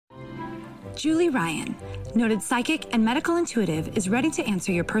Julie Ryan, noted psychic and medical intuitive, is ready to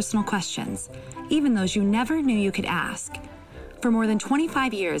answer your personal questions, even those you never knew you could ask. For more than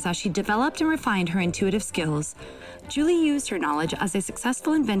 25 years, as she developed and refined her intuitive skills, Julie used her knowledge as a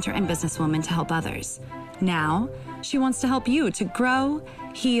successful inventor and businesswoman to help others. Now, she wants to help you to grow,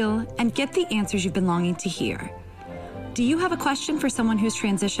 heal, and get the answers you've been longing to hear. Do you have a question for someone who's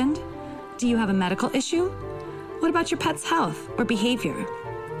transitioned? Do you have a medical issue? What about your pet's health or behavior?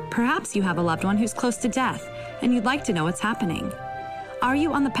 Perhaps you have a loved one who's close to death and you'd like to know what's happening. Are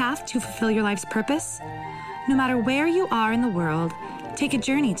you on the path to fulfill your life's purpose? No matter where you are in the world, take a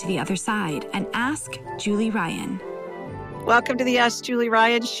journey to the other side and ask Julie Ryan. Welcome to the Ask Julie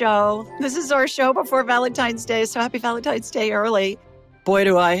Ryan show. This is our show before Valentine's Day, so happy Valentine's Day early. Boy,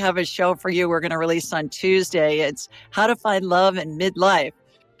 do I have a show for you we're going to release on Tuesday. It's how to find love in midlife.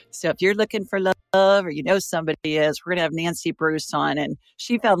 So if you're looking for love or you know somebody is, we're going to have Nancy Bruce on, and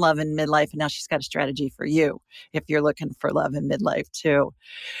she found love in midlife, and now she's got a strategy for you if you're looking for love in midlife too.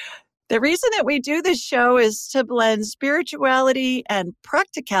 The reason that we do this show is to blend spirituality and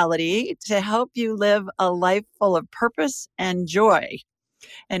practicality to help you live a life full of purpose and joy.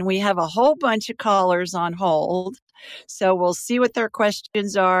 And we have a whole bunch of callers on hold. So we'll see what their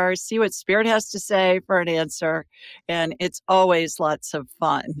questions are, see what Spirit has to say for an answer. And it's always lots of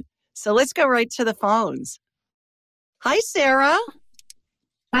fun. So let's go right to the phones. Hi, Sarah.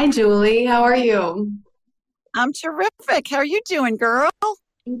 Hi, Julie. How are you? I'm terrific. How are you doing, girl?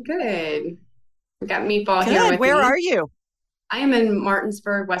 I'm good. We got Meatball Good. here with Where me. are you? I am in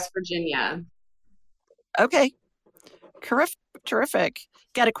Martinsburg, West Virginia. Okay. Terrific.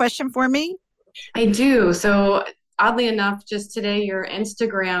 Got a question for me? I do. So oddly enough, just today, your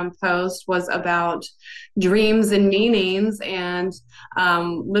Instagram post was about dreams and meanings. And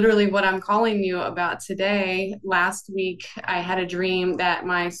literally what I'm calling you about today, last week, I had a dream that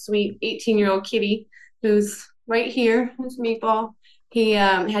my sweet 18-year-old kitty, who's right here, who's Meatball, he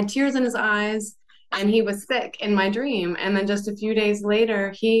had tears in his eyes and he was sick in my dream. And then just a few days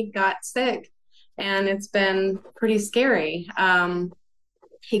later, he got sick and it's been pretty scary.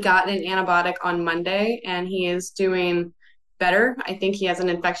 He got an antibiotic on Monday and he is doing better. I think he has an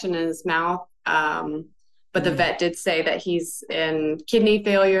infection in his mouth. But the vet did say that he's in kidney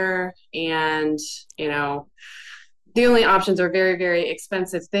failure and, the only options are very, very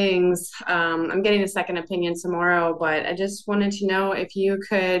expensive things. I'm getting a second opinion tomorrow, but I just wanted to know if you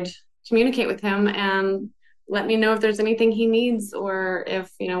could communicate with him and let me know if there's anything he needs or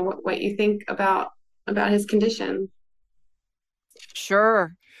if, what you think about his condition.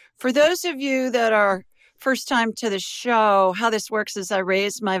 Sure. For those of you that are first time to the show, how this works is I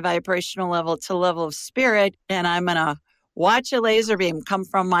raise my vibrational level to level of spirit, and I'm going to watch a laser beam come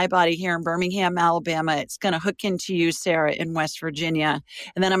from my body here in Birmingham, Alabama. It's going to hook into you, Sarah, in West Virginia.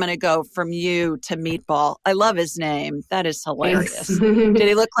 And then I'm going to go from you to Meatball. I love his name. That is hilarious. Did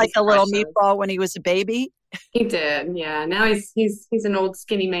he look like a little meatball when he was a baby? He did, yeah. Now he's an old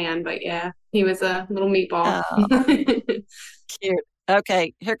skinny man, but yeah, he was a little meatball. Oh, cute.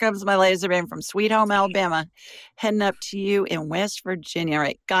 Okay, here comes my laser beam from Sweet Home, Alabama, heading up to you in West Virginia.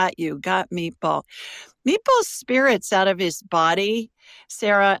 Right, got Meatball. Meatball's spirit's out of his body.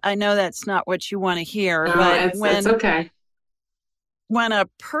 Sarah, I know that's not what you want to hear, but it's okay. When a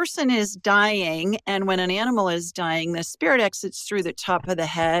person is dying and when an animal is dying, the spirit exits through the top of the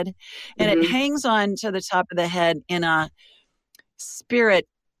head and it hangs on to the top of the head in a spirit,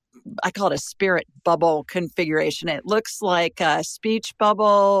 I call it a spirit bubble configuration. It looks like a speech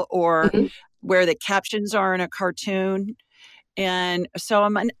bubble or where the captions are in a cartoon. And so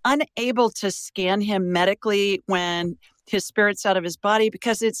I'm unable to scan him medically when his spirit's out of his body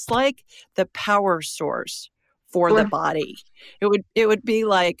because it's like the power source for the body. It would be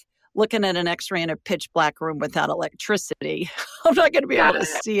like looking at an X-ray in a pitch black room without electricity. I'm not going to be able to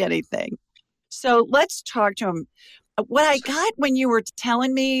see anything. So let's talk to him. What I got when you were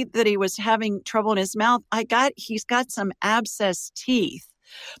telling me that he was having trouble in his mouth, he's got some abscess teeth.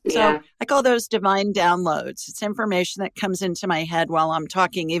 So I call those divine downloads. It's information that comes into my head while I'm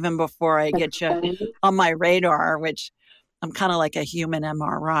talking, even before I get you on my radar, which I'm kind of like a human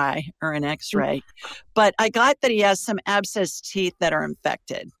MRI or an X-ray. But I got that he has some abscess teeth that are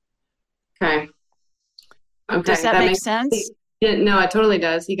infected. Okay. Does that make sense? No, it totally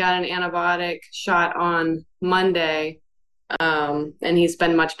does. He got an antibiotic shot on Monday, and he's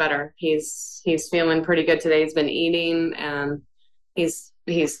been much better. He's feeling pretty good today. He's been eating, and he's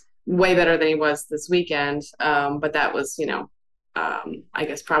way better than he was this weekend. But that was, I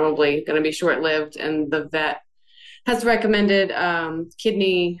guess probably going to be short-lived. And the vet has recommended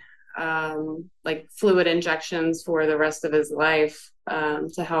kidney like fluid injections for the rest of his life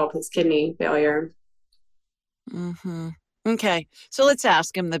to help his kidney failure. Mm-hmm. Okay. So let's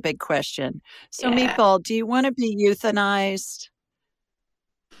ask him the big question. So, Yeah. Meatball, do you want to be euthanized?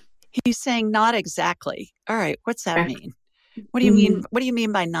 He's saying not exactly. All right. What's that Okay. mean? What do you mean? Mhm. What do you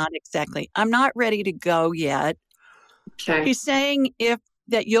mean by not exactly? I'm not ready to go yet. Okay. He's saying if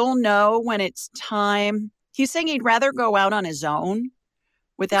that you'll know when it's time. He's saying he'd rather go out on his own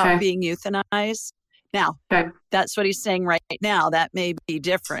without Okay. being euthanized. Now, Okay. that's what he's saying right now. That may be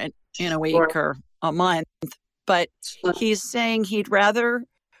different in a week Sure. or a month, but he's saying he'd rather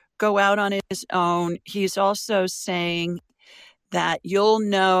go out on his own. He's also saying that you'll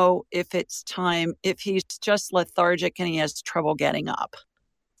know if it's time, if he's just lethargic and he has trouble getting up.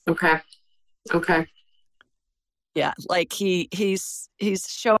 Okay. Okay. Yeah, like he's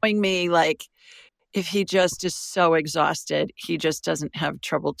showing me like if he just is so exhausted, he just doesn't have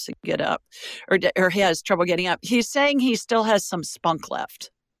trouble to get up or he has trouble getting up. He's saying he still has some spunk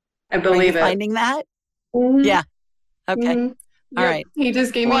left. I Are you believe it. finding that? Hmm. Yeah. Okay. Hmm. All Yep. right. He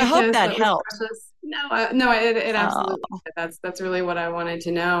just gave Well, me I a hope kiss that that was helps. precious. No, no, it Oh, absolutely. That's really what I wanted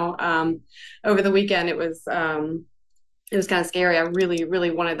to know. Over the weekend, it was kind of scary. I really,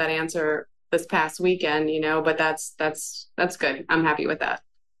 really wanted that answer this past weekend, but that's good. I'm happy with that.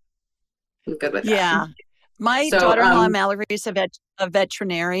 I'm good with that. yeah. My So, daughter-in-law Mallory is a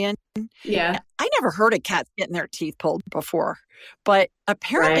veterinarian. yeah, I never heard of cats getting their teeth pulled before, but right,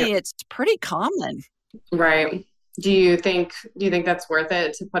 apparently it's pretty common. right. Do you think that's worth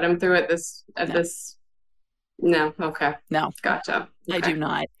it to put him through at this at No, this? No, okay, no, gotcha. I Okay, do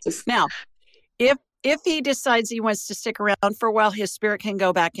not. just Now, if he decides he wants to stick around for a while, his spirit can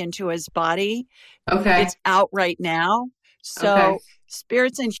go back into his body. okay, It's out right now. okay, So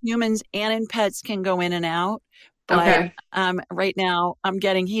spirits in humans and in pets can go in and out. But okay, right now, I'm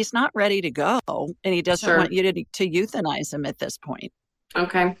getting he's not ready to go, and he doesn't sure. want you to euthanize him at this point.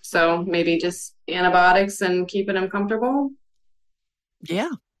 Okay, so maybe just antibiotics and keeping him comfortable. Yeah,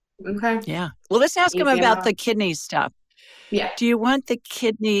 Okay, yeah. Well, let's ask him easy about enough. the kidney stuff. Yeah. Do you want the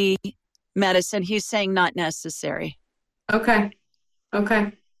kidney medicine? He's saying not necessary. Okay.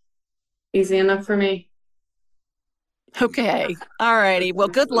 Okay. Easy enough for me. Okay. All righty. Well,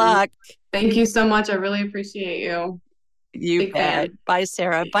 good luck. Thank you so much. I really appreciate you. You Big bet. fan. Bye,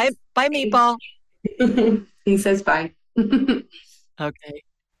 Sarah. Bye, Meatball. He says bye. Okay.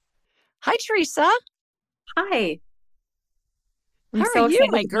 Hi, Teresa. Hi, How I'm are so you,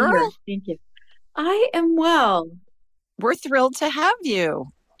 excited my to be here. girl? Thank you. I am well. We're thrilled to have you.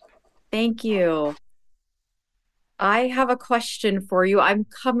 Thank you. I have a question for you. I'm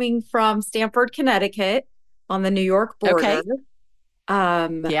coming from Stamford, Connecticut on the New York border. Okay.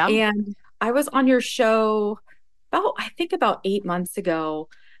 Yeah. And I was on your show I think about 8 months ago.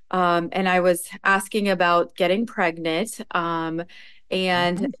 And I was asking about getting pregnant. And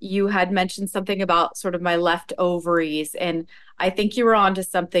Mhm. you had mentioned something about sort of my left ovaries. And I think you were onto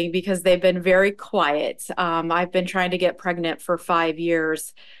something because they've been very quiet. I've been trying to get pregnant for 5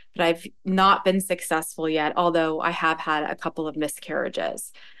 years, but I've not been successful yet, although I have had a couple of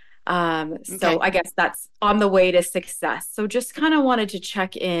miscarriages. So Okay. I guess that's on the way to success. So just kind of wanted to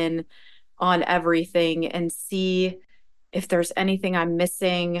check in on everything and see if there's anything I'm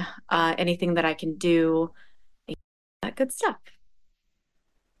missing, anything that I can do, that good stuff.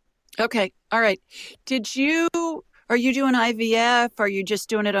 Okay. All right. Are you doing IVF? Are you just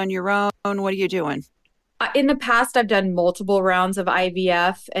doing it on your own? What are you doing? In the past, I've done multiple rounds of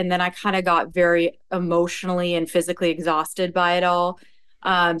IVF, and then I kind of got very emotionally and physically exhausted by it all.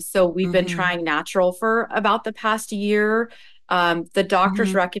 So we've been Mm-hmm. trying natural for about the past year. The doctor's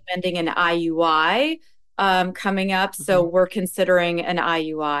Mm-hmm. recommending an IUI coming up. So Mm-hmm. we're considering an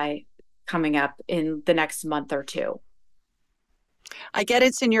IUI coming up in the next month or two. I get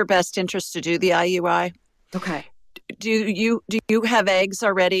it's in your best interest to do the IUI. Okay. Do you have eggs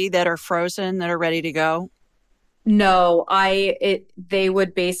already that are frozen that are ready to go? No, they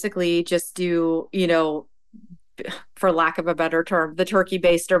would basically just do, for lack of a better term, the turkey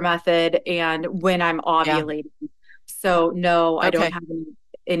baster method and when I'm Yeah. ovulating. So no, I don't Okay. have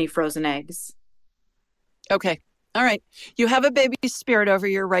any frozen eggs. Okay. All right. You have a baby spirit over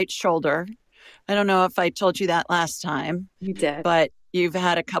your right shoulder. I don't know if I told you that last time, You did. but you've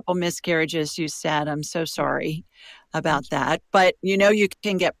had a couple miscarriages, you said. I'm so sorry about that. But you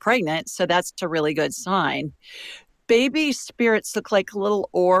can get pregnant, so that's a really good sign. Baby spirits look like little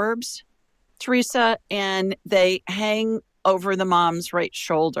orbs, Teresa, and they hang over the mom's right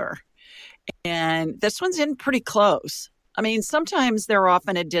shoulder. And this one's in pretty close. I mean, sometimes they're off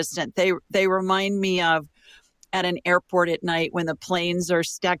in a distant. They remind me of at an airport at night when the planes are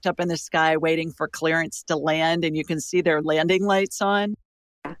stacked up in the sky waiting for clearance to land and you can see their landing lights on.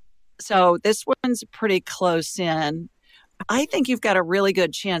 So this one's pretty close in. I think you've got a really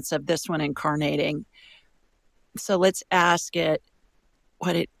good chance of this one incarnating. So let's ask it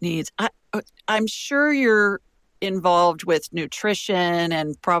what it needs. I'm sure you're involved with nutrition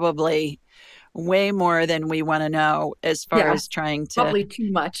and probably way more than we want to know as far as trying to probably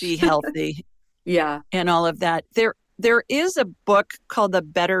too much. Be healthy. Yeah. And all of that. There is a book called the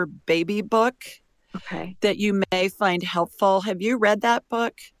Better Baby Book that you may find helpful. Have you read that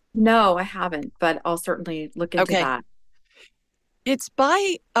book? No, I haven't, but I'll certainly look into that. It's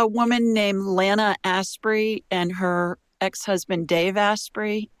by a woman named Lana Asprey and her ex-husband, Dave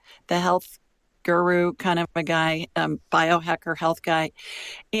Asprey, the health guru kind of a guy, biohacker health guy.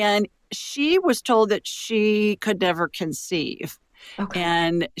 And she was told that she could never conceive.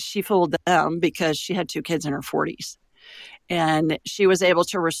 And she fooled them because she had 2 kids in her 40s. And she was able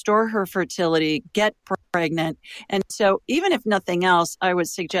to restore her fertility, get pregnant. And so even if nothing else, I would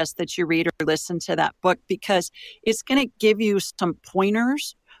suggest that you read or listen to that book because it's going to give you some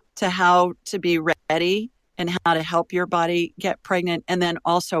pointers to how to be ready and how to help your body get pregnant. And then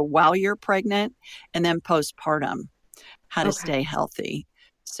also while you're pregnant and then postpartum, how to stay healthy.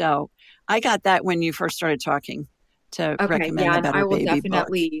 So I got that when you first started talking to recommend the Better Baby book.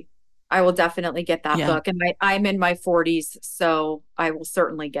 I will definitely get that book. And I'm in my 40s, so I will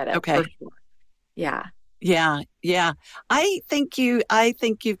certainly get it. For sure. Yeah. Yeah. I think you've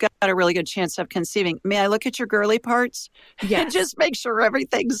got a really good chance of conceiving. May I look at your girly parts? Yes. And just make sure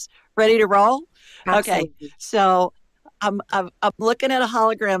everything's ready to roll? Absolutely. Okay. So I'm looking at a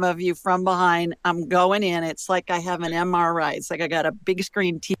hologram of you from behind. I'm going in. It's like I have an MRI. It's like I got a big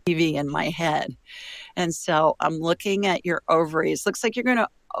screen TV in my head. And so I'm looking at your ovaries. Looks like you're going to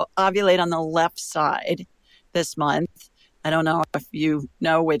ovulate on the left side this month. I don't know if you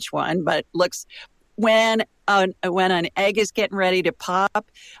know which one, but looks when an egg is getting ready to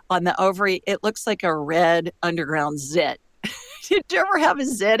pop on the ovary, it looks like a red underground zit. Did you ever have a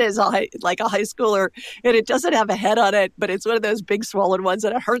zit as like a high schooler and it doesn't have a head on it, but it's one of those big swollen ones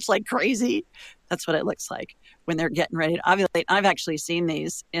and it hurts like crazy? That's what it looks like when they're getting ready to ovulate. I've actually seen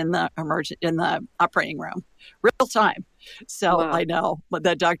these in the operating room, real time. So wow. I know. But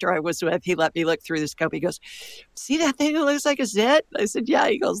the doctor I was with, he let me look through the scope. He goes, "See that thing that looks like a zit?" I said, "Yeah."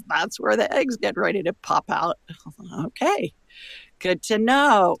 He goes, "That's where the eggs get ready to pop out." Okay, good to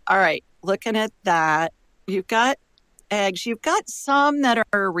know. All right, looking at that, you've got eggs. You've got some that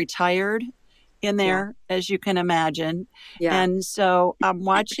are retired in there, as you can imagine. Yeah. And so I'm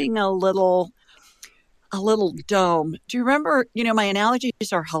watching a little dome. Do you remember, my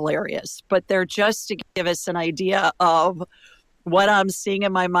analogies are hilarious, but they're just to give us an idea of what I'm seeing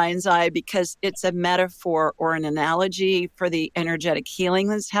in my mind's eye because it's a metaphor or an analogy for the energetic healing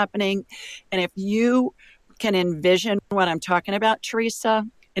that's happening. And if you can envision what I'm talking about, Teresa,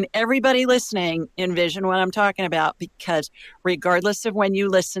 and everybody listening, envision what I'm talking about, because regardless of when you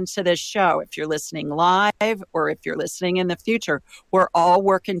listen to this show, if you're listening live or if you're listening in the future, we're all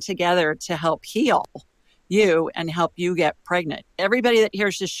working together to help heal you and help you get pregnant. Everybody that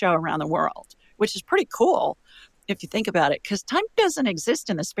hears this show around the world, which is pretty cool if you think about it, because time doesn't exist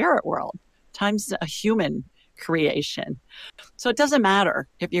in the spirit world. Time's a human creation. So it doesn't matter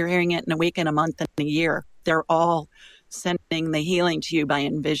if you're hearing it in a week, and a month, and a year. They're all sending the healing to you by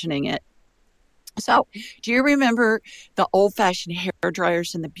envisioning it. So do you remember the old-fashioned hair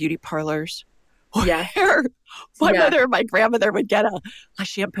dryers in the beauty parlors? Yeah. My mother and my grandmother would get a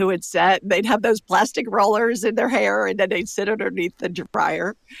shampoo and set. They'd have those plastic rollers in their hair, and then they'd sit underneath the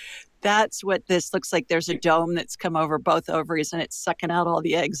dryer. That's what this looks like. There's a dome that's come over both ovaries, and it's sucking out all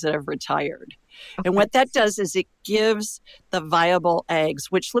the eggs that have retired. Okay. And what that does is it gives the viable eggs,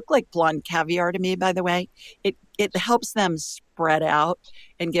 which look like blonde caviar to me, by the way, it helps them spread out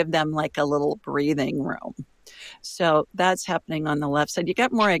and give them like a little breathing room. So that's happening on the left side. You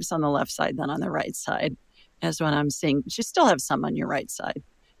got more eggs on the left side than on the right side, is what I'm seeing. But you still have some on your right side.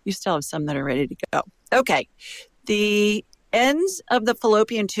 You still have some that are ready to go. Okay. The ends of the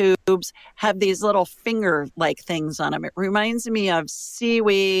fallopian tubes have these little finger-like things on them. It reminds me of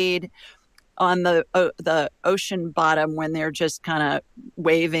seaweed on the ocean bottom when they're just kind of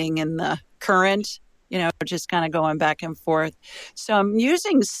waving in the current, just kind of going back and forth. So I'm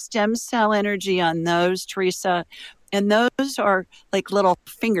using stem cell energy on those, Teresa, and those are like little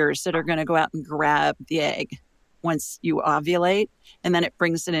fingers that are going to go out and grab the egg once you ovulate, and then it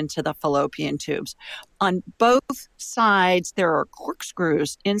brings it into the fallopian tubes. On both sides, there are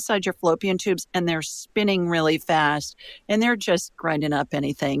corkscrews inside your fallopian tubes, and they're spinning really fast, and they're just grinding up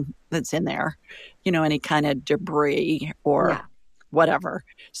anything that's in there. any kind of debris or Yeah. whatever.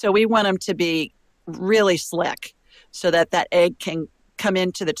 So we want them to be really slick so that egg can come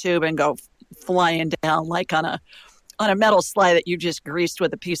into the tube and go flying down like on a metal slide that you just greased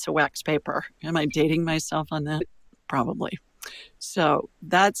with a piece of wax paper. Am I dating myself on that? Probably. So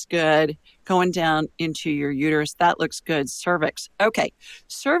that's good. Going down into your uterus, that looks good. Cervix. Okay.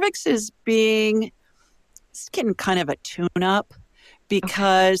 Cervix is getting kind of a tune-up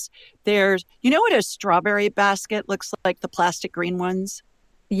because there's, what a strawberry basket looks like, the plastic green ones?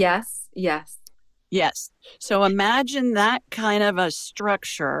 Yes. Yes. Yes. So imagine that kind of a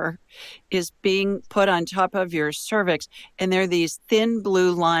structure is being put on top of your cervix, and there are these thin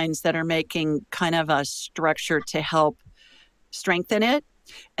blue lines that are making kind of a structure to help strengthen it.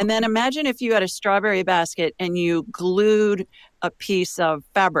 And then imagine if you had a strawberry basket and you glued a piece of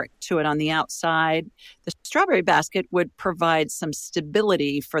fabric to it on the outside. The strawberry basket would provide some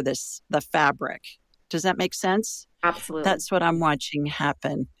stability for the fabric. Does that make sense? Absolutely. That's what I'm watching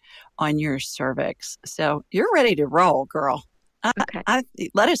happen on your cervix. So you're ready to roll, girl. Okay.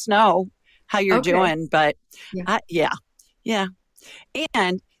 Let us know how you're doing. But yeah.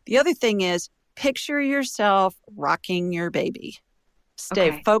 And the other thing is, picture yourself rocking your baby.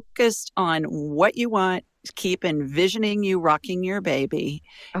 Stay focused on what you want. Keep envisioning you rocking your baby.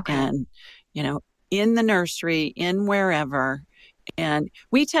 Okay. And, in the nursery, in wherever. And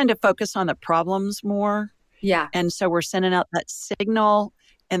we tend to focus on the problems more. Yeah. And so we're sending out that signal,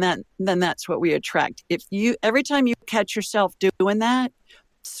 and then that's what we attract. Every time you catch yourself doing that,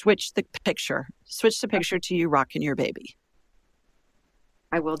 switch the picture to you rocking your baby.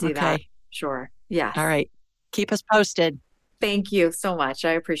 I will do that. Sure. Yes. All right. Keep us posted. Thank you so much.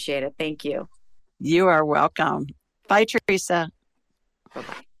 I appreciate it. Thank you. You are welcome. Bye, Teresa.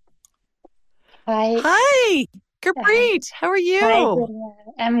 Bye-bye. Hi. Gurpreet. How are you?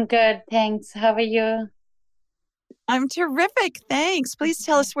 Hi, I'm good. Thanks. How are you? I'm terrific. Thanks. Please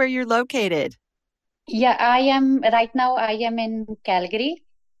tell us where you're located. Yeah, right now I am in Calgary.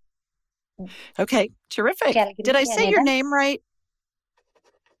 Okay. Terrific. Calgary, Did I say your name right?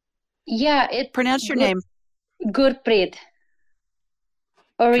 Yeah, Pronounce your name. Gurpreet.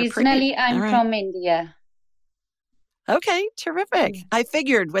 Originally, Gurpreet. I'm All right. from India. Okay, terrific. Yeah. I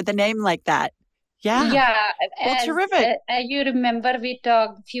figured with a name like that. Yeah. Yeah. Well, terrific. You remember we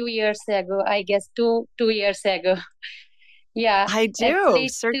talked a few years ago, I guess 2 years ago. Yeah. I do, Actually,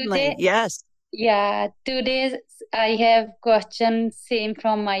 certainly. Yes. Yeah, today I have question same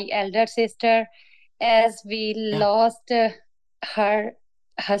from my elder sister, as we lost her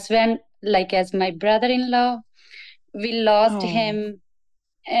husband, like as my brother-in-law. We lost him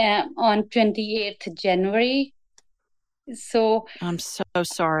on 28th January. So I'm so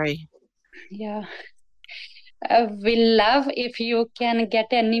sorry. yeah, we love if you can get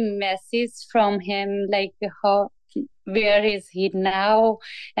any message from him, like where is he now,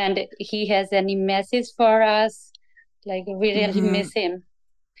 and he has any message for us. Like we really miss him.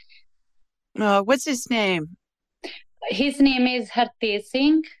 What's his name? His name is Hartesh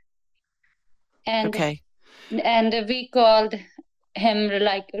Singh, and we called him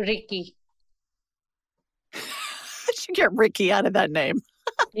like Ricky. I should get Ricky out of that name.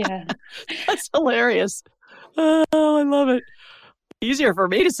 Yeah. That's hilarious. Oh, I love it. Easier for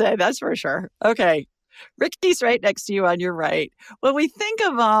me to say, that's for sure. Okay. Ricky's right next to you on your right. When we think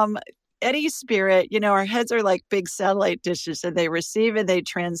of any spirit, our heads are like big satellite dishes, and they receive and they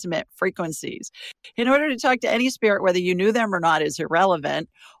transmit frequencies. In order to talk to any spirit, whether you knew them or not is irrelevant.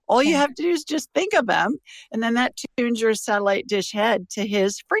 All you have to do is just think of them, and then that tunes your satellite dish head to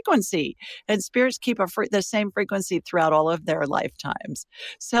his frequency. And spirits keep the same frequency throughout all of their lifetimes.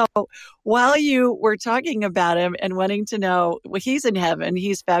 So while you were talking about him and wanting to know, well, he's in heaven,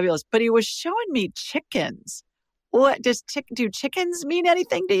 he's fabulous, but he was showing me chickens. What do chickens mean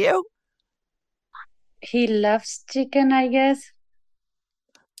anything to you? He loves chicken, I guess.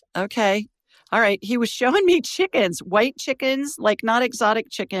 Okay. All right. He was showing me chickens, white chickens, like not exotic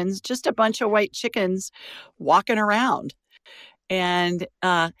chickens, just a bunch of white chickens walking around. And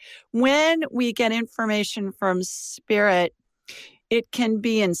when we get information from spirit, it can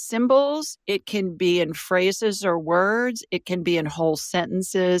be in symbols, it can be in phrases or words, it can be in whole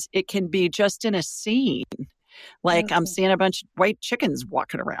sentences, it can be just in a scene. Like I'm seeing a bunch of white chickens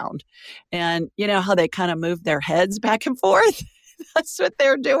walking around, and you know how they kind of move their heads back and forth? That's what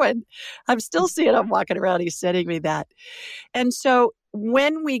they're doing. I'm still seeing them walking around. He's sending me that. And so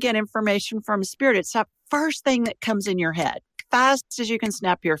when we get information from spirit, it's that first thing that comes in your head, fast as you can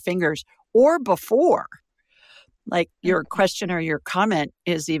snap your fingers, or before, like your question or your comment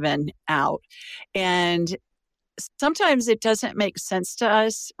is even out. And sometimes it doesn't make sense to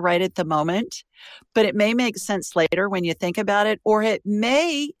us right at the moment, but it may make sense later when you think about it, or it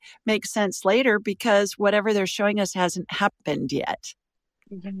may make sense later because whatever they're showing us hasn't happened yet.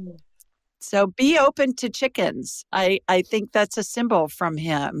 Yeah. So be open to chickens. I think that's a symbol from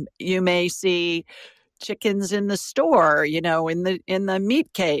him. You may see chickens in the store, in the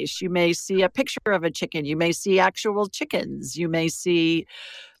meat case. You may see a picture of a chicken. You may see actual chickens. You may see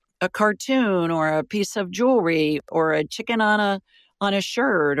a cartoon or a piece of jewelry or a chicken on a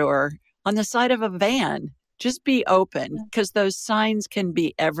shirt or on the side of a van. Just be open because those signs can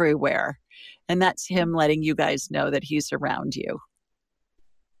be everywhere. And that's him letting you guys know that he's around you.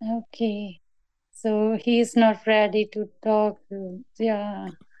 Okay. So he's not ready to talk. Yeah.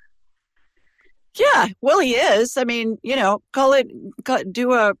 Yeah, well, he is. I mean,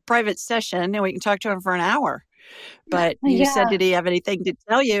 do a private session and we can talk to him for an hour. But you said, did he have anything to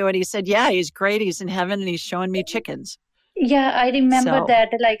tell you? And he said, yeah, he's great. He's in heaven and he's showing me chickens. Yeah, I remember that.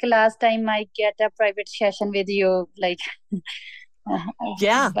 Like last time I get a private session with you, like.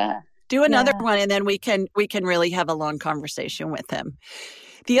 Yeah. Do another one and then we can really have a long conversation with him.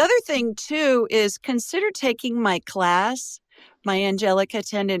 The other thing too is consider taking my class, my angelic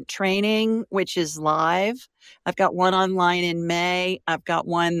attendant training, which is live. I've got one online in May. I've got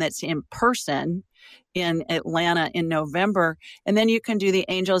one that's in person in Atlanta in November. And then you can do the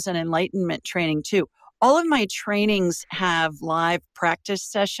Angels and Enlightenment training too. All of my trainings have live practice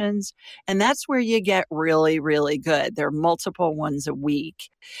sessions, and that's where you get really, really good. There are multiple ones a week.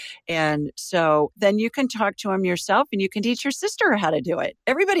 And so then you can talk to them yourself and you can teach your sister how to do it.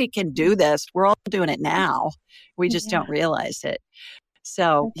 Everybody can do this. We're all doing it now. We just don't realize it.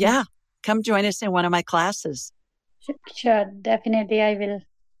 So come join us in one of my classes. Sure, definitely I will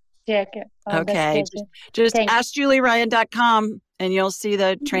check it. Okay. Just ask julieryan.com and you'll see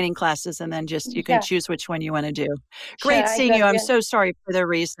the training classes and then you can choose which one you want to do. Great seeing you. I'm so sorry for the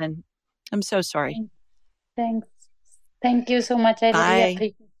reason. I'm so sorry. Thanks. Thank you so much. I really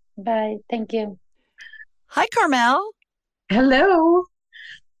appreciate it. Bye. Thank you. Hi, Carmel. Hello.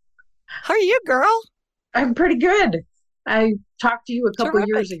 How are you, girl? I'm pretty good. I talked to you a couple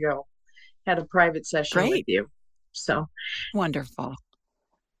years ago. Had a private session with you. So wonderful.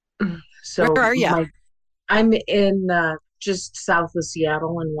 So where are you? I'm in just south of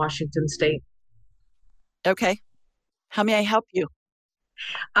Seattle in Washington State. Okay. How may I help you?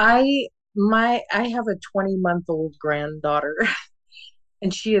 I have a 20-month-old granddaughter,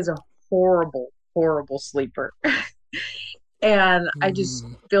 and she is a horrible, horrible sleeper. And I just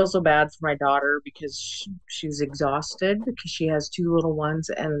feel so bad for my daughter because she's exhausted because she has two little ones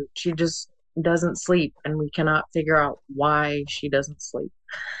and she just doesn't sleep, and we cannot figure out why she doesn't sleep.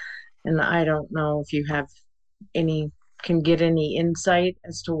 And I don't know if you can get any insight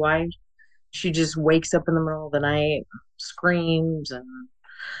as to why she just wakes up in the middle of the night, screams, and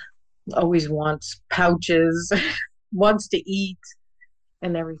always wants pouches, wants to eat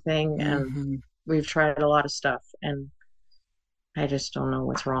and everything. And we've tried a lot of stuff and I just don't know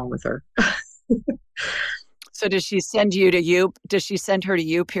what's wrong with her. So does she send her to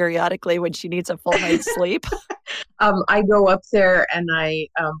you periodically when she needs a full night's sleep? I go up there and I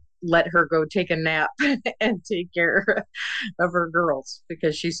let her go take a nap and take care of her girls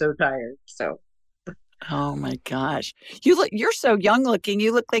because she's so tired. So. Oh my gosh. You're so young looking.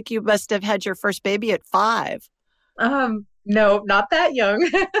 You look like you must have had your first baby at 5. No, not that young.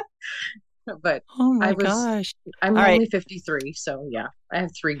 But oh my gosh. I'm only 53, so yeah. I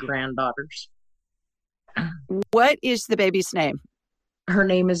have 3 granddaughters. What is the baby's name? Her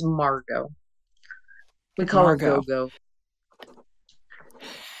name is Margot. We call her Go-Go.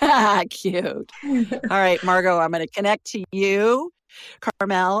 Cute. All right, Margot, I'm going to connect to you,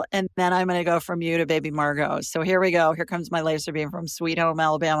 Carmel, and then I'm going to go from you to baby Margot. So here we go. Here comes my laser beam from Sweet Home,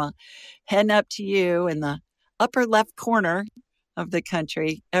 Alabama. Heading up to you in the upper left corner of the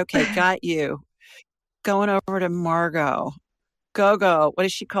country. Okay, got you. Going over to Margot. Go-Go. What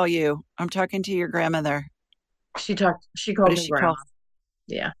does she call you? I'm talking to your grandmother. She called me Grandma.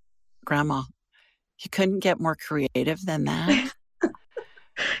 Yeah. Grandma. You couldn't get more creative than that?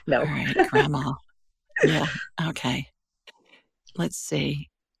 No. All right, Grandma. Yeah. Okay. Let's see.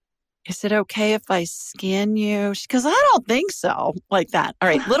 Is it okay if I scan you? Because I don't think so. Like that. All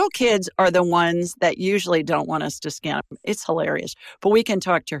right. Little kids are the ones that usually don't want us to scan them. It's hilarious. But we can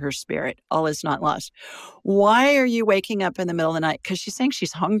talk to her spirit. All is not lost. Why are you waking up in the middle of the night? Because she's saying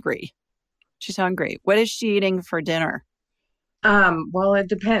she's hungry. She's hungry. What is she eating for dinner? Well, it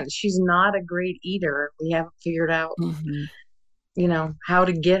depends. She's not a great eater. We haven't figured out, how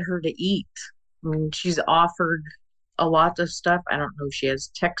to get her to eat. I mean, she's offered a lot of stuff. I don't know if she has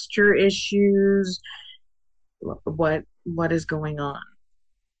texture issues. what is going on?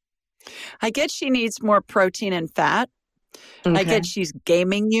 I get she needs more protein and fat. I Okay. get she's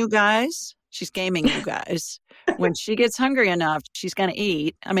gaming you guys. She's gaming you guys. When she gets hungry enough, she's going to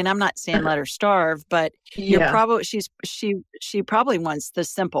eat. I mean, I'm not saying let her starve, but you're Yeah. probably she probably wants the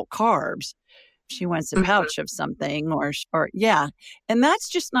simple carbs. She wants a Mhm. pouch of something or yeah. And that's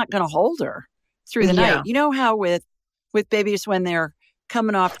just not going to hold her through the Yeah. night. You know how with babies when they're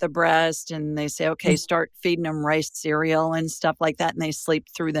coming off the breast and they say, okay, start feeding them rice cereal and stuff like that, and they sleep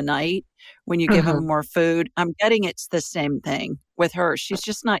through the night when you give them more food. I'm getting it's the same thing with her. She's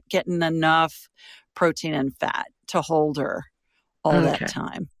just not getting enough protein and fat to hold her all that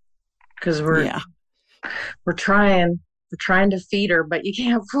time. Because we're trying to feed her, but you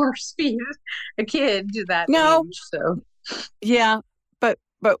can't force feed a kid to that age. So yeah, but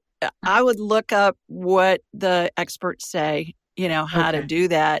I would look up what the experts say, how to do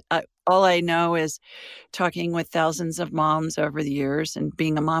that. All I know is talking with thousands of moms over the years and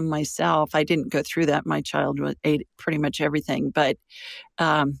being a mom myself. I didn't go through that. My child ate pretty much everything, but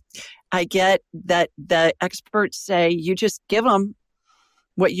I get that the experts say you just give them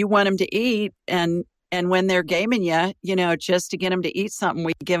what you want them to eat, and when they're gaming you, just to get them to eat something,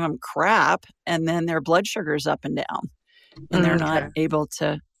 we give them crap, and then their blood sugar's up and down, and they're not able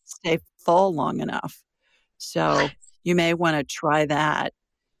to stay full long enough. So you may want to try that.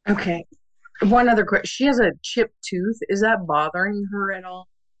 Okay. One other question. She has a chipped tooth. Is that bothering her at all?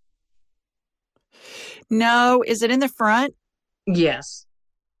 No. Is it in the front? Yes.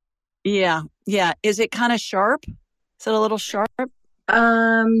 Yeah. Yeah. Is it kind of sharp? Is it a little sharp?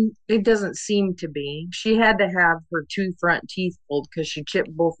 It doesn't seem to be. She had to have her two front teeth pulled because she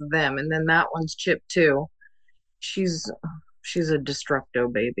chipped both of them, and then that one's chipped too. She's a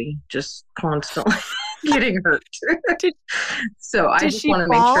destructo baby, just constantly getting hurt. So I just want to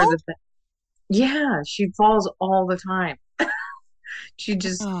make sure that yeah, she falls all the time.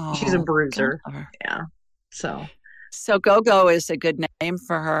 She's a bruiser. Yeah. So Go-Go is a good name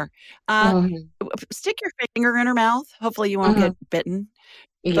for her. Stick your finger in her mouth. Hopefully you won't get bitten.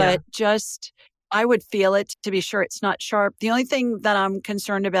 Yeah. But I would feel it to be sure it's not sharp. The only thing that I'm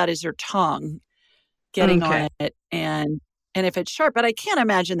concerned about is her tongue getting on it. And if it's sharp, but I can't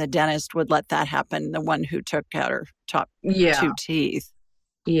imagine the dentist would let that happen, the one who took out her top two teeth.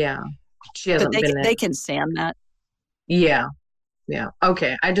 Yeah. She hasn't they can sand that. Yeah. Yeah.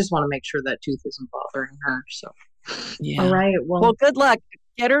 Okay. I just want to make sure that tooth isn't bothering her. So yeah. All right. Well, good luck.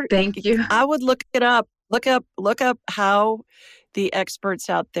 Get her. Thank you. I would look it up. Look up how the experts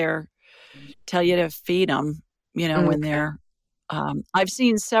out there tell you to feed them, when they're, I've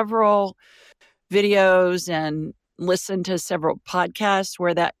seen several videos and listened to several podcasts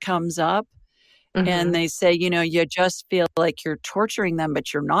where that comes up, and they say, you just feel like you're torturing them,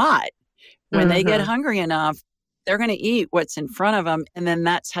 but you're not. When they get hungry enough, they're going to eat what's in front of them. And then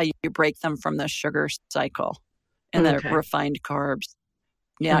that's how you break them from the sugar cycle and the refined carbs.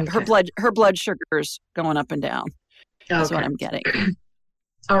 Yeah. Her blood sugar's going up and down. That's what I'm getting.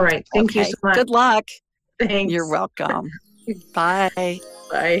 All right. Thank you so much. Good luck. Thanks. You're welcome. Bye.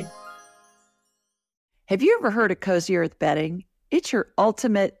 Bye. Have you ever heard of Cozy Earth bedding? It's your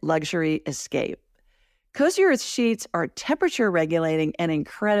ultimate luxury escape. Cozy Earth sheets are temperature regulating and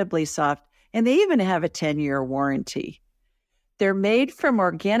incredibly soft, and they even have a 10-year warranty. They're made from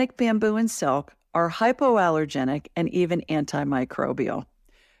organic bamboo and silk, are hypoallergenic, and even antimicrobial.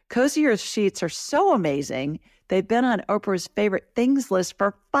 Cozy Earth sheets are so amazing, they've been on Oprah's favorite things list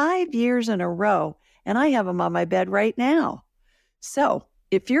for 5 years in a row, and I have them on my bed right now. So,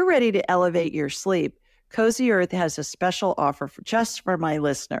 if you're ready to elevate your sleep, Cozy Earth has a special offer just for my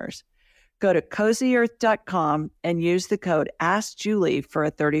listeners. Go to cozyearth.com and use the code AskJulie for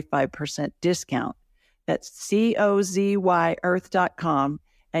a 35% discount. That's COZYearth.com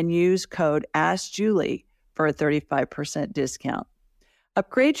and use code AskJulie for a 35% discount.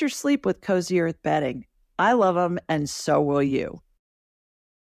 Upgrade your sleep with Cozy Earth bedding. I love them, and so will you.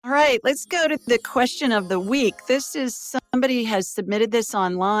 All right, let's go to the question of the week. This is somebody has submitted this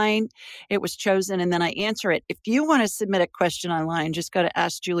online. It was chosen, and then I answer it. If you want to submit a question online, just go to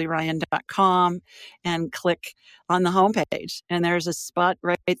AskJulieRyan.com and click on the homepage. And there's a spot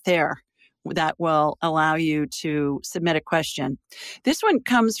right there that will allow you to submit a question. This one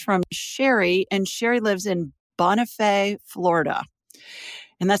comes from Sherry, and Sherry lives in Bonifay, Florida.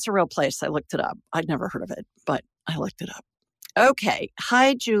 And that's a real place. I looked it up. I'd never heard of it, but I looked it up. Okay.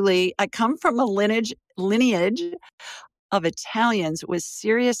 Hi, Julie. I come from a lineage of Italians with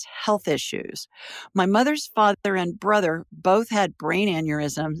serious health issues. My mother's father and brother both had brain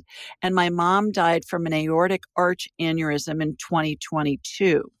aneurysms, and my mom died from an aortic arch aneurysm in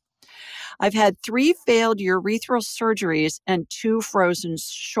 2022. I've had 3 failed urethral surgeries and 2 frozen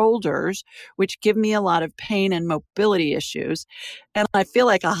shoulders, which give me a lot of pain and mobility issues. And I feel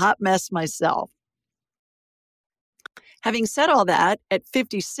like a hot mess myself. Having said all that, at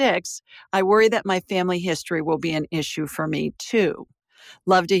 56, I worry that my family history will be an issue for me too.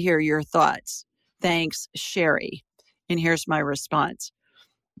 Love to hear your thoughts. Thanks, Sherry. And here's my response.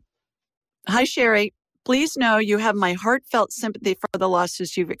 Hi, Sherry. Please know you have my heartfelt sympathy for the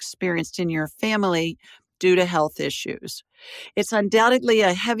losses you've experienced in your family due to health issues. It's undoubtedly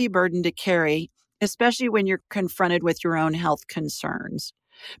a heavy burden to carry, especially when you're confronted with your own health concerns.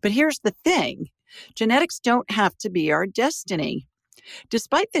 But here's the thing. Genetics don't have to be our destiny.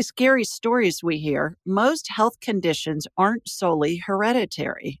 Despite the scary stories we hear, most health conditions aren't solely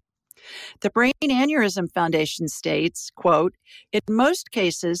hereditary. The Brain Aneurysm Foundation states, quote, in most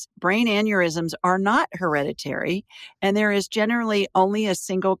cases, brain aneurysms are not hereditary, and there is generally only a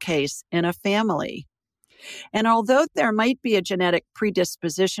single case in a family. And although there might be a genetic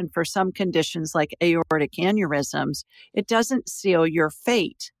predisposition for some conditions like aortic aneurysms, it doesn't seal your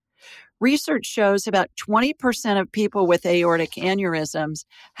fate. Research shows about 20% of people with aortic aneurysms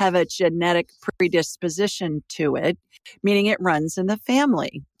have a genetic predisposition to it, meaning it runs in the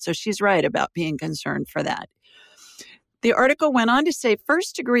family. So she's right about being concerned for that. The article went on to say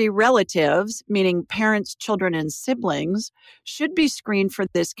first-degree relatives, meaning parents, children, and siblings, should be screened for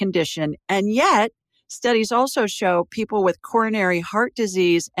this condition. And yet, studies also show people with coronary heart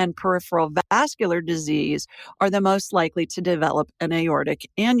disease and peripheral vascular disease are the most likely to develop an aortic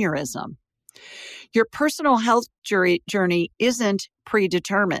aneurysm. Your personal health journey isn't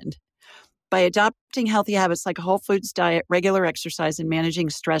predetermined. By adopting healthy habits like a whole foods diet, regular exercise, and managing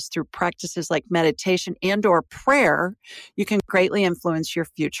stress through practices like meditation and/or prayer, you can greatly influence your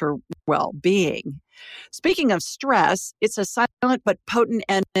future well-being. Speaking of stress, it's a silent but potent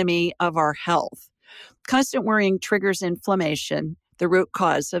enemy of our health. Constant worrying triggers inflammation, the root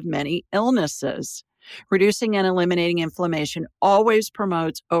cause of many illnesses. Reducing and eliminating inflammation always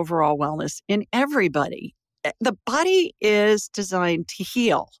promotes overall wellness in everybody. The body is designed to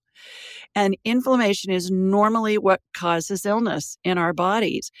heal, and inflammation is normally what causes illness in our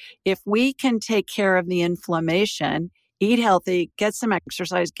bodies. If we can take care of the inflammation, eat healthy, get some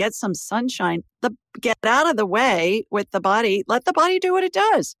exercise, get some sunshine, get out of the way with the body, let the body do what it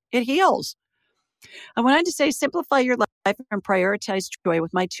does. It heals. I wanted to say simplify your life and prioritize joy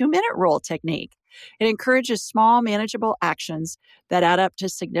with my 2-minute rule technique. It encourages small, manageable actions that add up to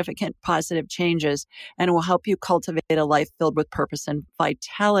significant positive changes and will help you cultivate a life filled with purpose and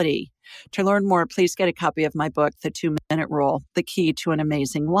vitality. To learn more, please get a copy of my book, The 2-Minute Rule, The Key to an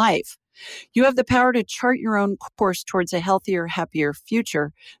Amazing Life. You have the power to chart your own course towards a healthier, happier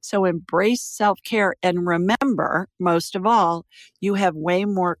future. So embrace self-care and remember, most of all, you have way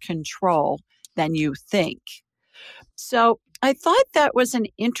more control than you think. So I thought that was an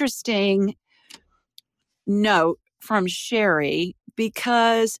interesting note from Sherry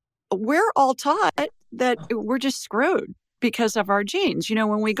because we're all taught that we're just screwed because of our genes. You know,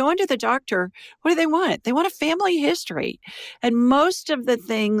 when we go into the doctor, what do they want? They want a family history. And most of the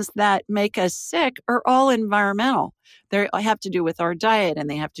things that make us sick are all environmental. They have to do with our diet and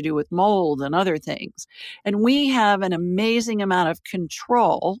they have to do with mold and other things. And we have an amazing amount of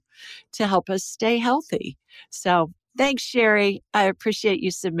control to help us stay healthy. So thanks, Sherry. I appreciate you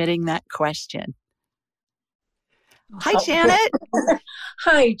submitting that question. Hi, Janet.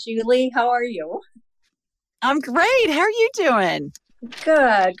 Hi, Julie. How are you? I'm great. How are you doing?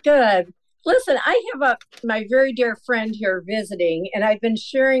 Good, good. Listen, I have my very dear friend here visiting, and I've been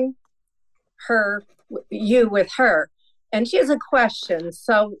sharing you with her, and she has a question.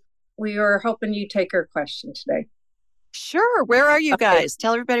 So we were hoping you take her question today. Sure. Where are you guys?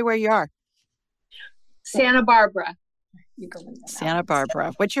 Tell everybody where you are. Santa Barbara. Santa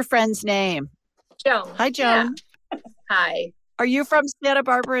Barbara. What's your friend's name? Joan. Hi, Joan. Yeah. Hi. Are you from Santa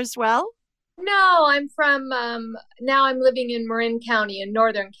Barbara as well? No, I'm from, now I'm living in Marin County in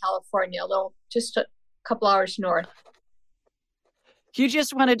Northern California, just a couple hours north. You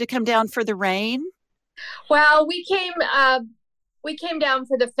just wanted to come down for the rain? Well, we came down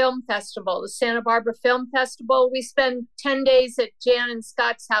for the film festival, the Santa Barbara Film Festival. We spend 10 days at Jan and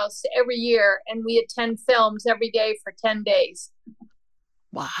Scott's house every year, and we attend films every day for 10 days.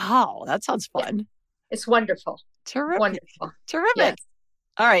 Wow, that sounds fun. Yeah. It's wonderful. Terrific. Wonderful. Terrific. Yes.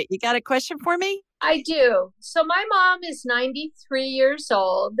 All right. You got a question for me? I do. So my mom is 93 years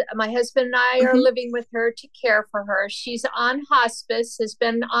old. My husband and I are living with her to care for her. She's on hospice, has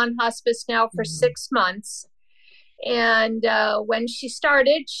been on hospice now for 6 months. And when she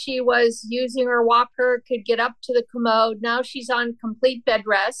started, she was using her walker, could get up to the commode. Now she's on complete bed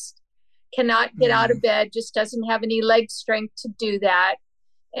rest. cannot get out of bed, just doesn't have any leg strength to do that.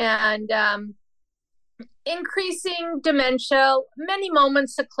 And increasing dementia, many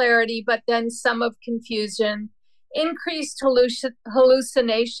moments of clarity, but then some of confusion, increased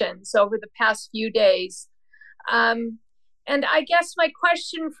hallucinations over the past few days. And I guess my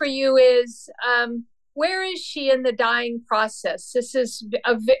question for you is, where is she in the dying process? This is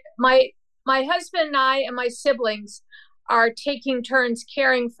my husband and I and my siblings are taking turns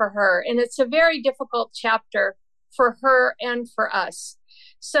caring for her, and it's a very difficult chapter for her and for us.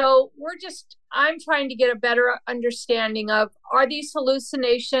 So I'm trying to get a better understanding of, are these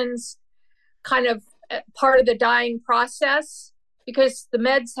hallucinations kind of part of the dying process? Because the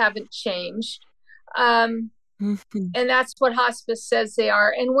meds haven't changed. And that's what hospice says they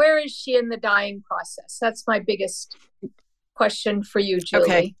are. And where is she in the dying process? That's my biggest question for you, Julie.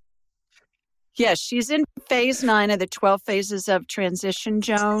 Okay. Yes, she's in phase 9 of the 12 phases of transition,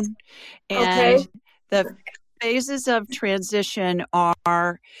 Joan. And the phases of transition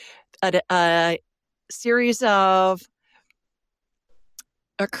are a series of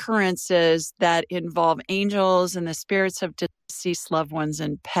occurrences that involve angels and the spirits of deceased loved ones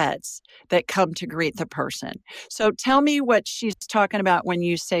and pets that come to greet the person. So tell me what she's talking about when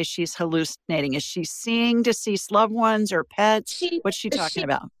you say she's hallucinating. Is she seeing deceased loved ones or pets? What's she talking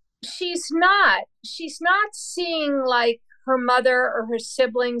about? She's not seeing like her mother or her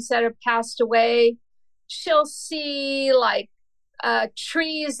siblings that have passed away. She'll see like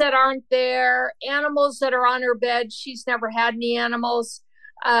trees that aren't there, animals that are on her bed. She's never had any animals.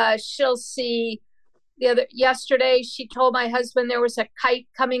 She'll see yesterday she told my husband there was a kite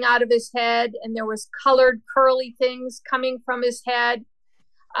coming out of his head and there was colored curly things coming from his head.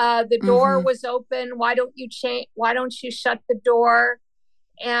 The door was open. Why don't you shut the door?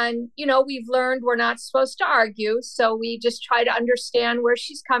 And, we've learned we're not supposed to argue. So we just try to understand where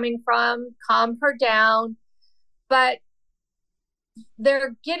she's coming from, calm her down. But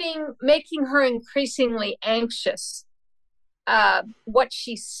they're making her increasingly anxious. What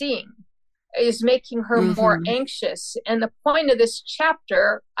she's seeing is making her more anxious. And the point of this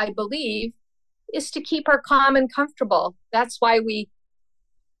chapter, I believe, is to keep her calm and comfortable. That's why we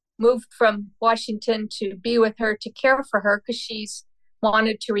moved from Washington to be with her, to care for her, because she's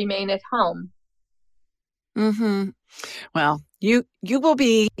wanted to remain at home. Well, you will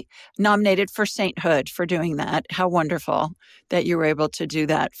be nominated for sainthood for doing that. How wonderful that you were able to do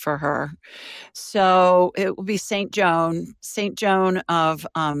that for her. So it will be St. Joan of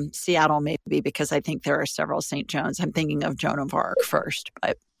Seattle, maybe, because I think there are several St. Joans. I'm thinking of Joan of Arc first,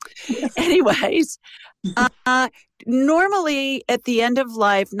 but anyways, normally at the end of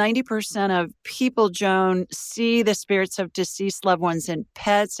life, 90% of people, Joan, see the spirits of deceased loved ones and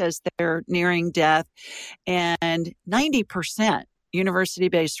pets as they're nearing death. And 90%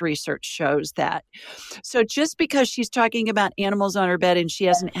 university-based research shows that. So just because she's talking about animals on her bed and she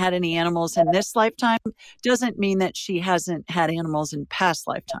hasn't had any animals in this lifetime doesn't mean that she hasn't had animals in past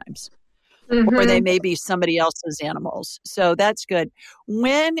lifetimes. Or they may be somebody else's animals. So that's good.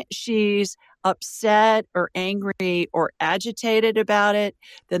 When she's upset or angry or agitated about it,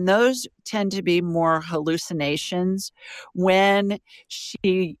 then those tend to be more hallucinations. When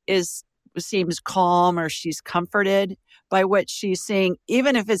she seems calm or she's comforted by what she's seeing,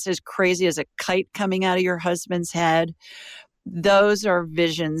 even if it's as crazy as a kite coming out of your husband's head, those are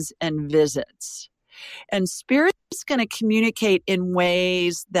visions and visits. And spirit is going to communicate in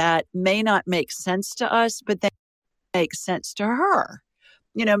ways that may not make sense to us, but they make sense to her.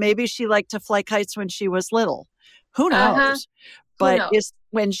 Maybe she liked to fly kites when she was little. Who knows? But it's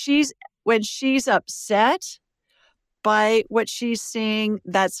when she's upset by what she's seeing,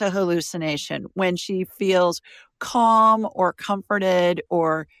 that's a hallucination. When she feels calm or comforted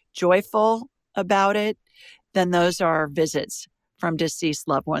or joyful about it, then those are visits from deceased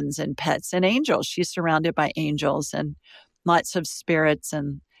loved ones and pets and angels. She's surrounded by angels and lots of spirits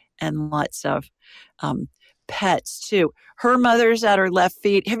and lots of pets too. Her mother's at her left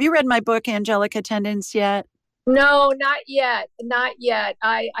feet. Have you read my book, Angelic Attendants, yet? No, not yet. Not yet.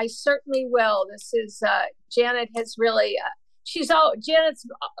 I certainly will. This is, Janet has really, Janet's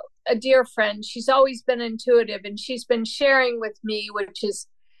a dear friend. She's always been intuitive and she's been sharing with me, which is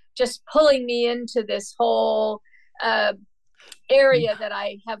just pulling me into this whole area that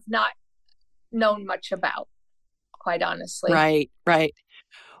I have not known much about, quite honestly. Right.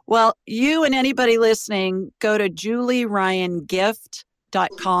 Well, you and anybody listening, go to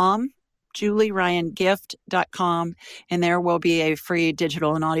julieryangift.com, julieryangift.com, and there will be a free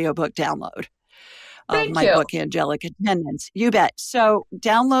digital and audiobook download. of Thank my you. book, Angelic Attendants. You bet. So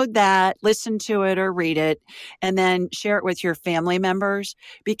download that, listen to it or read it, and then share it with your family members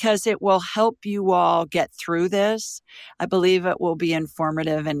because it will help you all get through this. I believe it will be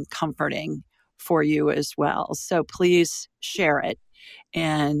informative and comforting for you as well. So please share it.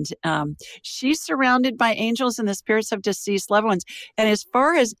 And she's surrounded by angels and the spirits of deceased loved ones. And as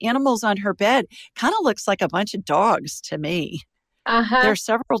far as animals on her bed, kind of looks like a bunch of dogs to me. Uh-huh. There are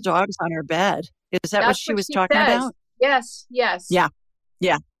several dogs on her bed. Is that what she was talking about? Yes. Yeah.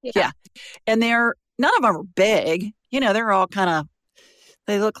 And none of them are big. They're all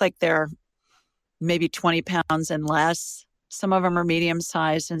they look like they're maybe 20 pounds and less. Some of them are medium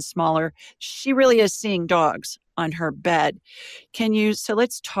sized and smaller. She really is seeing dogs on her bed. So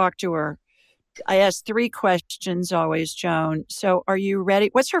let's talk to her. I ask 3 questions always, Joan. So are you ready?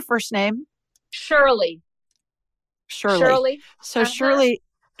 What's her first name? Shirley. So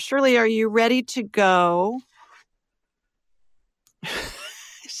Shirley, are you ready to go?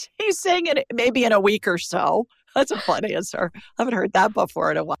 She's saying it maybe in a week or so. That's a fun answer. I haven't heard that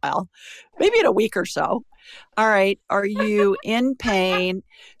before in a while. Maybe in a week or so. All right. Are you in pain?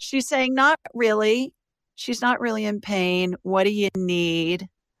 She's saying not really. She's not really in pain. What do you need?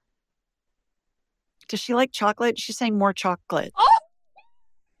 Does she like chocolate? She's saying more chocolate. Oh!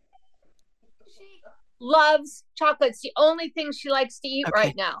 She loves chocolate. It's the only thing she likes to eat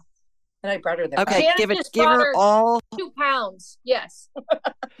right now. And I brought her there. Okay, give her all 2 pounds. Yes.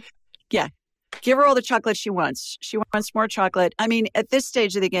 Yeah. Give her all the chocolate she wants. She wants more chocolate. I mean, at this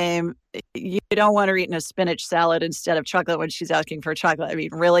stage of the game, you don't want her eating a spinach salad instead of chocolate when she's asking for chocolate. I mean,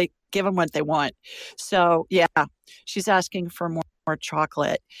 really, give them what they want. So, yeah, she's asking for more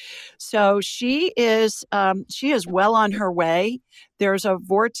chocolate. So she is well on her way. There's a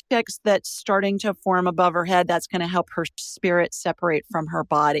vortex that's starting to form above her head that's going to help her spirit separate from her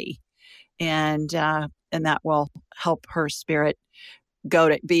body. And that will help her spirit go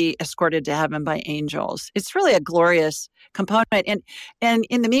to be escorted to heaven by angels. It's really a glorious component. And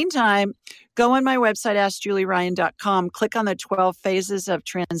in the meantime, go on my website, AskJulieRyan.com, click on the 12 phases of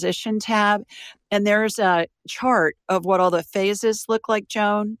transition tab, and there's a chart of what all the phases look like,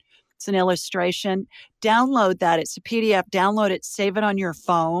 Joan. It's an illustration. Download that. It's a PDF. Download it, save it on your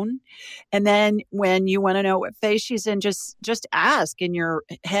phone. And then when you want to know what phase she's in, just ask in your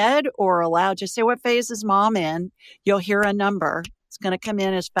head or aloud. Just say, what phase is mom in? You'll hear a number. It's going to come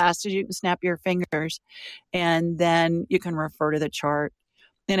in as fast as you can snap your fingers. And then you can refer to the chart.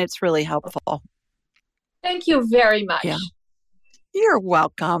 And it's really helpful. Thank you very much. Yeah. You're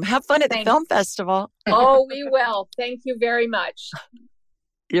welcome. Have fun at the film festival. Oh, we will. Thank you very much.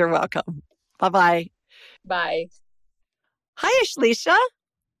 You're welcome. Bye-bye. Bye. Hi, Ashleisha.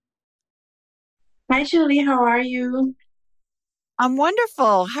 Hi, Julie. How are you? I'm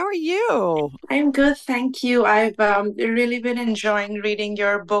wonderful. How are you? I'm good, thank you. I've really been enjoying reading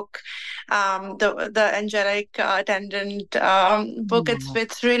your book, the Angelic Attendant book.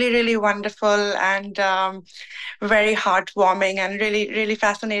 It's really, really wonderful and very heartwarming and really, really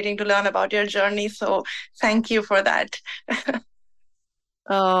fascinating to learn about your journey. So thank you for that.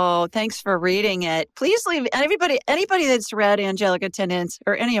 Oh, thanks for reading it. Please leave anybody that's read Angelic Attendants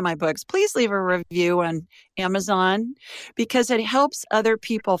or any of my books, please leave a review on Amazon because it helps other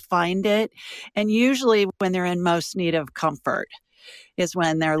people find it. And usually when they're in most need of comfort is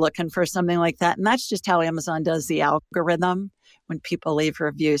when they're looking for something like that. And that's just how Amazon does the algorithm when people leave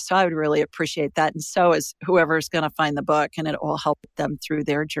reviews. So I would really appreciate that. And so is whoever's going to find the book, and it will help them through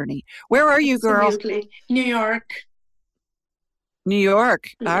their journey. Where are you, girl? Absolutely. New York. New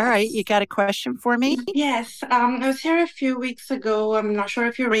York. Yes. All right. You got a question for me? Yes. I was here a few weeks ago. I'm not sure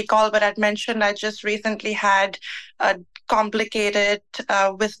if you recall, but I'd mentioned I just recently had a complicated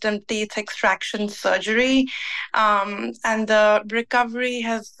wisdom teeth extraction surgery. And the recovery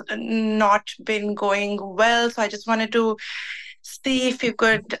has not been going well. So I just wanted to see if you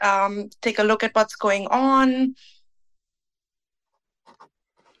could take a look at what's going on.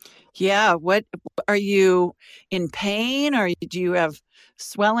 Yeah. What are you in pain, or do you have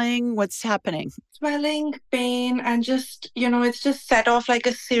swelling? What's happening? Swelling, pain, and just, it's just set off like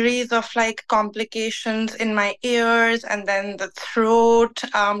a series of like complications in my ears and then the throat.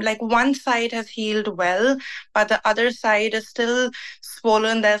 Like one side has healed well, but the other side is still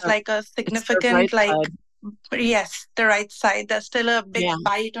swollen. There's like a significant Yes, the right side. There's still a big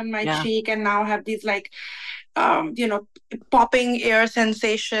bite on my cheek, and now I have these like popping ear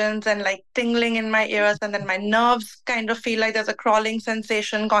sensations and like tingling in my ears, and then my nerves kind of feel like there's a crawling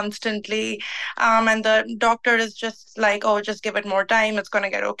sensation constantly. And the doctor is just like, oh, just give it more time, it's going to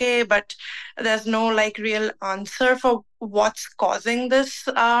get okay. But there's no like real answer for what's causing this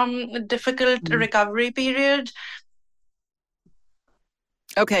difficult recovery period.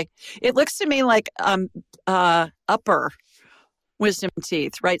 Okay. It looks to me like upper wisdom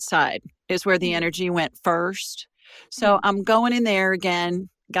teeth, right side, is where the energy went first. So I'm going in there again,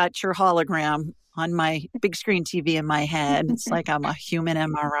 got your hologram on my big screen TV in my head. It's like I'm a human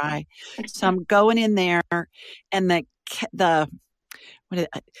MRI. So I'm going in there, and the I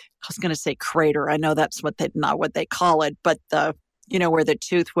was going to say crater. I know that's not what they call it, but where the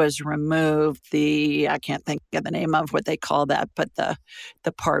tooth was removed, I can't think of the name of what they call that, but the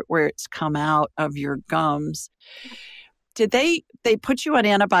part where it's come out of your gums. Did they put you on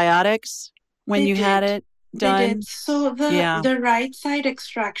antibiotics when you had it done? They did. So the right side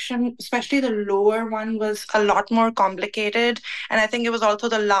extraction, especially the lower one, was a lot more complicated. And I think it was also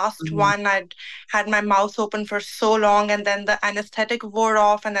the last one. I'd had my mouth open for so long, and then the anesthetic wore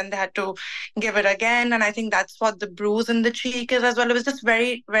off, and then they had to give it again. And I think that's what the bruise in the cheek is as well. It was just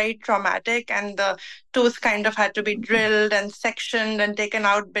very, very traumatic. And the tooth kind of had to be drilled and sectioned and taken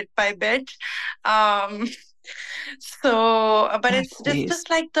out bit by bit. But it's just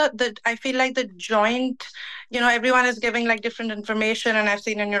like the I feel like the joint, everyone is giving like different information, and I've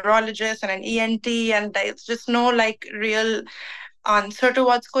seen a neurologist and an ENT, and it's just no like real answer to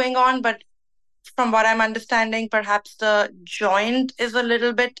what's going on. But from what I'm understanding, perhaps the joint is a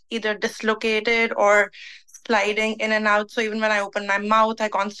little bit either dislocated or sliding in and out. So even when I open my mouth, I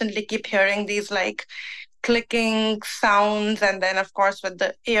constantly keep hearing these like clicking sounds, and then of course with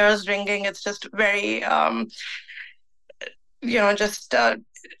the ears ringing, it's just very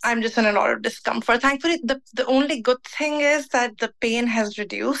I'm just in a lot of discomfort. Thankfully, the only good thing is that the pain has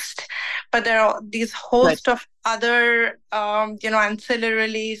reduced, but there are these host of other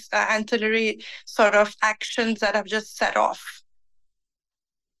ancillary sort of actions that have just set off.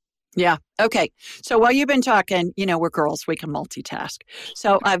 Yeah. Okay. So while you've been talking, we're girls, we can multitask.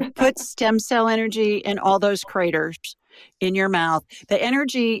 So I've put stem cell energy in all those craters in your mouth. The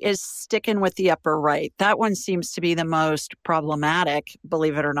energy is sticking with the upper right. That one seems to be the most problematic,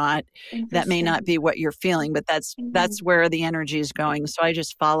 believe it or not. That may not be what you're feeling, but that's where the energy is going. So I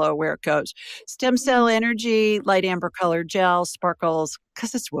just follow where it goes. Stem cell energy, light amber colored gel, sparkles,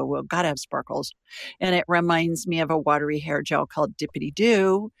 because it's woo-woo, gotta have sparkles. And it reminds me of a watery hair gel called Dippity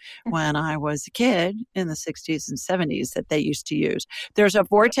Doo when I was a kid in the 60s and 70s that they used to use. There's a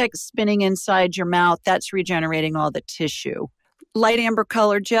vortex spinning inside your mouth. That's regenerating all the tissue. Light amber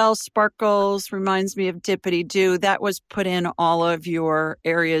colored gel, sparkles, reminds me of Dippity Doo. That was put in all of your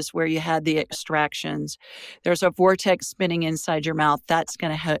areas where you had the extractions. There's a vortex spinning inside your mouth. That's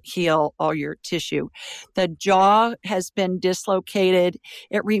going to heal all your tissue. The jaw has been dislocated.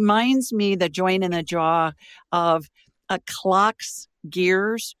 It reminds me, the joint in the jaw, of a clock's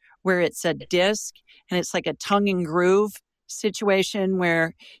gears where it's a disc and it's like a tongue and groove situation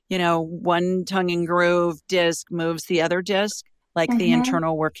where, one tongue and groove disc moves the other disc, like the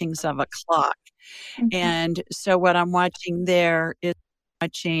internal workings of a clock. And so what I'm watching there is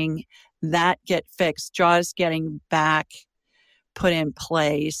watching that get fixed, jaws getting back, put in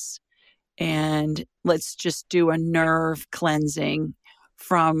place. And let's just do a nerve cleansing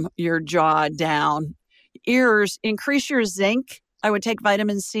from your jaw down. Ears, increase your zinc. I would take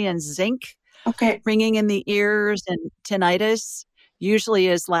vitamin C and zinc. Okay. Ringing in the ears and tinnitus usually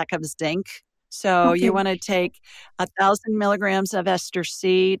is lack of zinc. So you want to take 1,000 milligrams of ester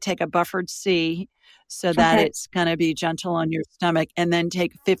C, take a buffered C so that it's going to be gentle on your stomach, and then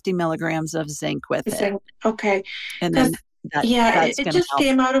take 50 milligrams of zinc with it. Okay. And then it just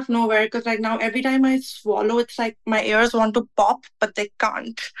came out of nowhere, because like now every time I swallow, it's like my ears want to pop, but they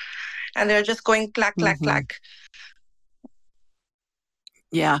can't. And they're just going clack, clack, clack.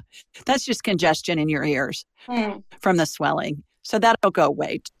 Yeah, that's just congestion in your ears from the swelling. So that'll go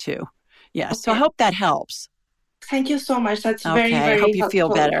away too. Yeah, so I hope that helps. Thank you so much. That's very, very helpful. I hope you feel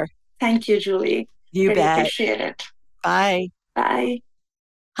better. Thank you, Julie. You really bet. Appreciate it. Bye. Bye.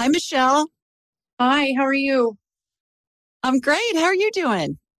 Hi, Michelle. Hi, how are you? I'm great. How are you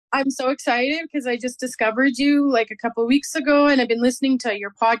doing? I'm so excited because I just discovered you like a couple of weeks ago, and I've been listening to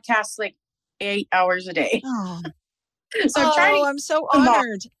your podcast like 8 hours a day. Oh, so I'm so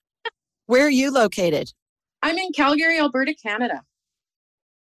honored. Where are you located? I'm in Calgary, Alberta, Canada.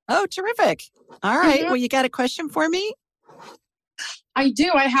 Oh, terrific. All right. Well, you got a question for me? I do.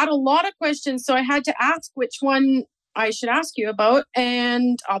 I had a lot of questions, so I had to ask which one I should ask you about,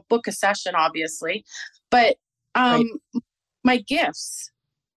 and I'll book a session, obviously. But Right. my gifts,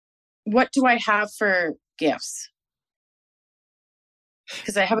 what do I have for gifts?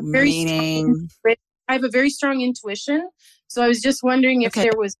 Because I have a very strong intuition. So I was just wondering if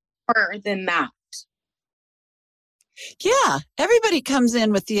there was more than that. Yeah, everybody comes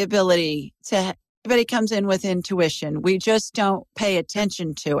in with the ability to, everybody comes in with intuition. We just don't pay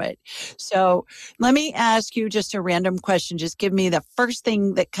attention to it. So let me ask you just a random question. Just give me the first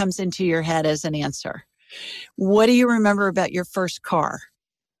thing that comes into your head as an answer. What do you remember about your first car?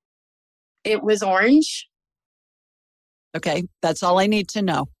 It was orange. Okay, that's all I need to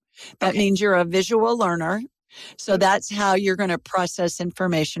know. That means you're a visual learner. So that's how you're going to process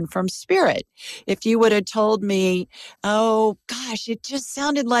information from spirit. If you would have told me, oh gosh, it just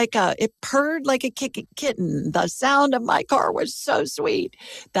sounded like it purred like a kitten. The sound of my car was so sweet.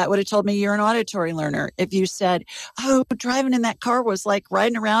 That would have told me you're an auditory learner. If you said, oh, driving in that car was like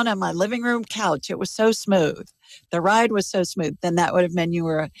riding around on my living room couch. It was so smooth. The ride was so smooth. Then that would have meant you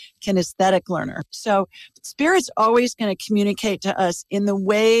were a kinesthetic learner. So spirit's always going to communicate to us in the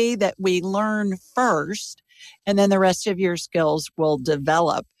way that we learn first. And then the rest of your skills will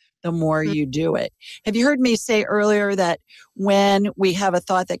develop the more you do it. Have you heard me say earlier that when we have a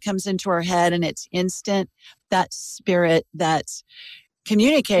thought that comes into our head and it's instant, that spirit that's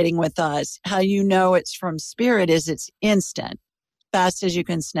communicating with us, how you know it's from spirit is it's instant, fast as you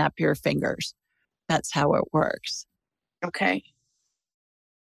can snap your fingers. That's how it works. Okay.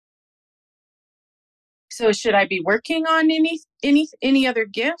 So should I be working on any other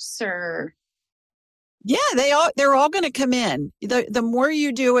gifts or? Yeah, they're all going to come in. The more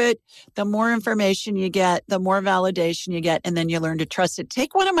you do it, the more information you get, the more validation you get, and then you learn to trust it.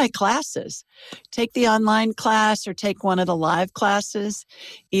 Take one of my classes. Take the online class or take one of the live classes,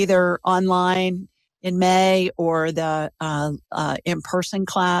 either online in May or the in-person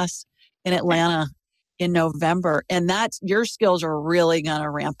class in Atlanta in November. And that's, your skills are really going to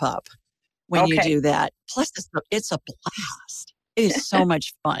ramp up when you do that. Plus, it's a blast. It is so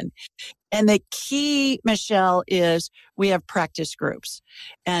much fun. And the key, Michelle, is we have practice groups.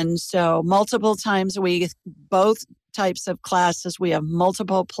 And so multiple times a week, both types of classes, we have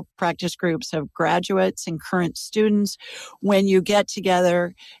multiple practice groups of graduates and current students. When you get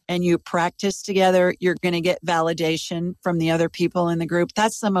together and you practice together, you're going to get validation from the other people in the group.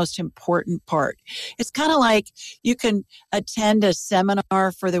 That's the most important part. It's kind of like you can attend a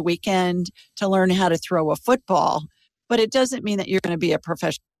seminar for the weekend to learn how to throw a football, but it doesn't mean that you're going to be a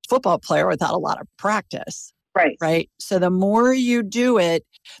professional football player without a lot of practice. Right. So the more you do it,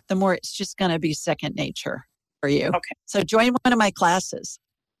 the more it's just going to be second nature for you. Okay. So join one of my classes.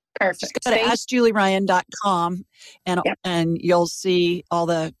 Perfect. Just go to AskJulieRyan.com and you'll see all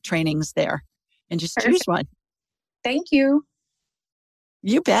the trainings there. And just choose one. Thank you.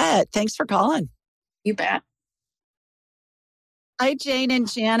 You bet. Thanks for calling. You bet. Hi, Jane and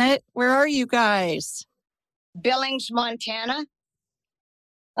Janet. Where are you guys? Billings, Montana.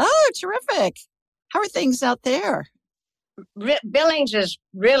 Oh, terrific. How are things out there? Billings is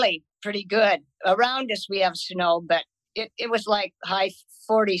really pretty good. Around us, we have snow, but it was like high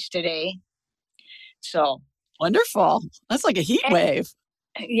 40s today. So wonderful. That's like a heat wave.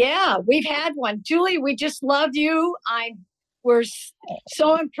 Yeah, we've had one. Julie, we just love you. We're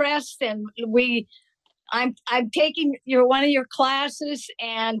so impressed, and I'm taking one of your classes,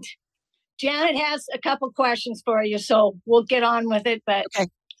 and Janet has a couple questions for you, so we'll get on with it. But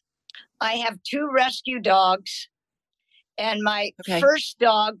I have 2 rescue dogs, and my first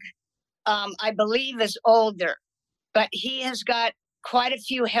dog, I believe, is older, but he has got quite a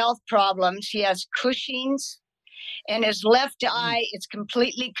few health problems. He has Cushing's, and his left eye is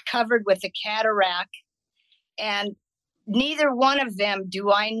completely covered with a cataract, and neither one of them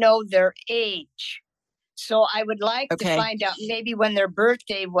do I know their age. So I would like to find out maybe when their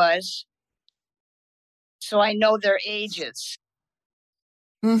birthday was, so I know their ages.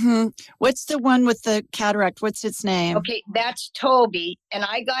 Mm-hmm. What's the one with the cataract? What's its name? Okay, that's Toby. And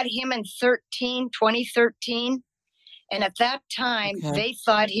I got him in 2013. And at that time, they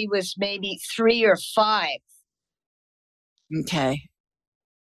thought he was maybe 3 or 5.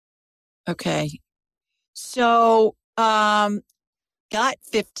 Okay. So, got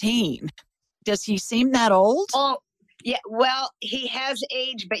 15. Does he seem that old? Oh, yeah. Well, he has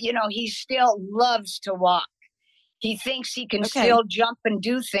age, but he still loves to walk. He thinks he can still jump and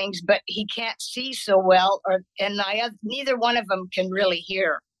do things, but he can't see so well, neither one of them can really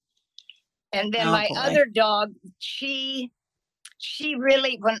hear. And then my other dog, she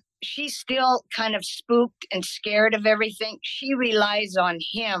really, when she's still kind of spooked and scared of everything, she relies on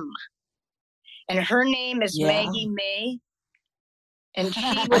him. And her name is Maggie May. And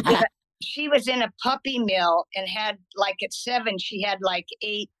she was she was in a puppy mill and had like at 7, she had like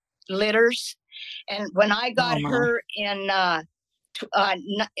 8 litters. And when I got her in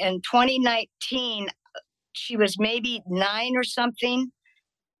 2019, she was maybe 9 or something.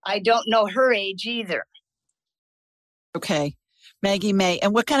 I don't know her age either. Okay. Maggie May.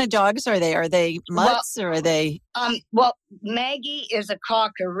 And what kind of dogs are they? Are they mutts or are they? Well, Maggie is a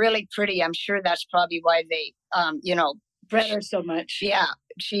cocker, really pretty. I'm sure that's probably why they, bred her so much. Yeah,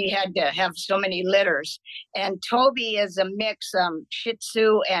 she had to have so many litters. And Toby is a mix, Shih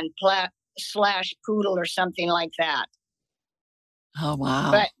Tzu and / poodle or something like that. Oh,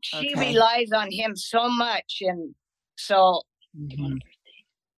 wow. But she relies on him so much. And so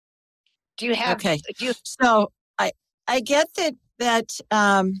do you have, so I get that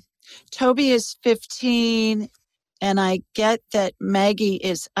Toby is 15 and I get that Maggie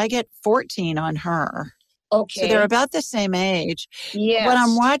I get 14 on her. Okay. So they're about the same age. Yes. What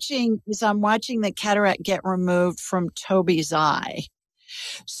I'm watching is the cataract get removed from Toby's eye.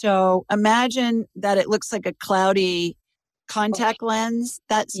 So imagine that it looks like a cloudy contact lens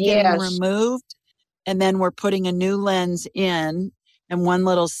that's getting removed. And then we're putting a new lens in and one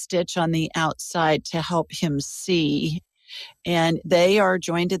little stitch on the outside to help him see. And they are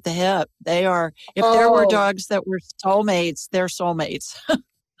joined at the hip. They are, if there were dogs that were soulmates, they're soulmates.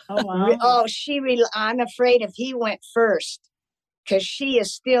 Oh, wow. I'm afraid if he went first, because she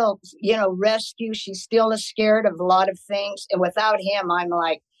is still, rescue. She's still scared of a lot of things. And without him, I'm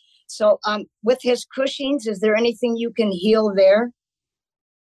like, so with his Cushing's, is there anything you can heal there?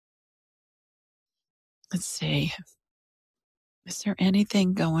 Let's see. Is there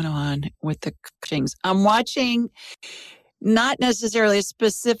anything going on with the Cushing's? I'm watching not necessarily a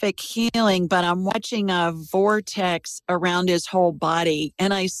specific healing, but I'm watching a vortex around his whole body.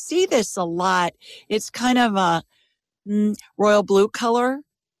 And I see this a lot. It's kind of a royal blue color,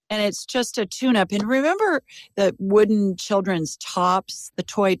 and it's just a tune-up. And remember the wooden children's tops, the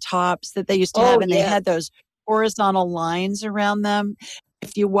toy tops that they used to have, and they had those horizontal lines around them.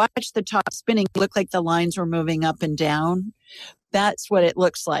 If you watch the top spinning, it looked like the lines were moving up and down. That's what it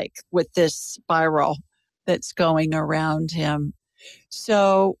looks like with this spiral that's going around him.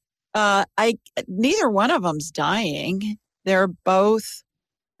 So neither one of them's dying. They're both,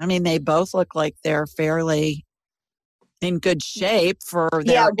 they both look like they're fairly in good shape for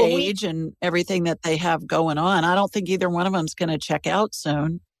their age and everything that they have going on. I don't think either one of them's going to check out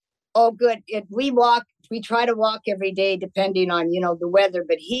soon. Oh, good. We try to walk every day depending on, the weather,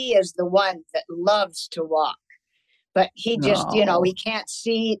 but he is the one that loves to walk. But he just, he can't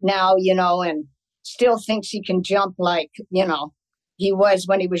see now, and still thinks he can jump like, he was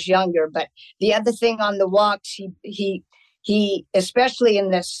when he was younger. But the other thing on the walks, he especially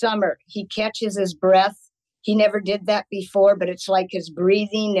in the summer, he catches his breath. He never did that before, but it's like his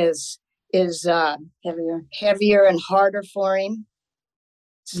breathing is heavier and harder for him.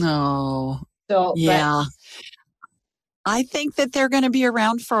 No. So yeah. I think that they're going to be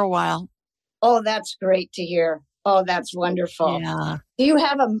around for a while. Oh, that's great to hear. Oh, that's wonderful. Yeah. Do you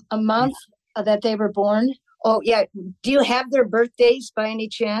have a month that they were born? Oh, yeah. Do you have their birthdays by any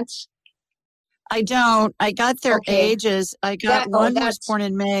chance? I don't. I got their ages. I got one was born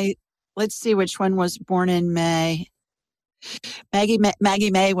in May. Let's see which one was born in May.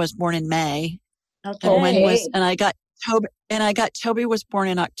 Maggie May was born in May. Okay. And I got Toby was born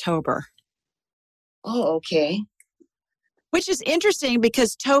in October. Oh, okay. Which is interesting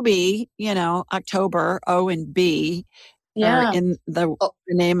because Toby, October, O and B are in the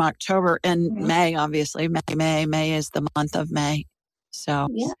name October, and May, obviously. May is the month of May. So,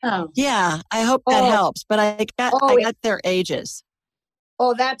 yeah, I hope that helps. But I got their ages.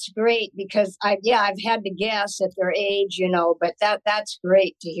 Oh, that's great because I've had to guess at their age, but that's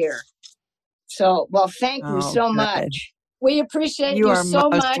great to hear. So, well, thank you so much. We appreciate you so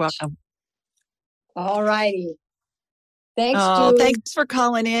much. Welcome. All righty. Thanks, Julie. Thanks for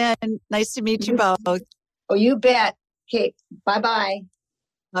calling in. Nice to meet you both. Oh, you bet. Okay, bye-bye.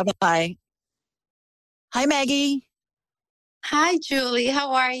 Bye-bye. Hi, Maggie. Hi, Julie.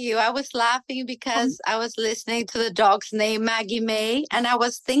 How are you? I was laughing because I was listening to the dog's name, Maggie May, and I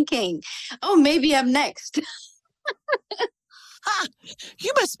was thinking, oh, maybe I'm next.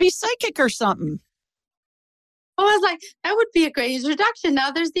 You must be psychic or something. I was like, that would be a great introduction.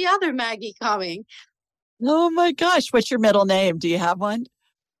 Now there's the other Maggie coming. Oh, my gosh. What's your middle name? Do you have one?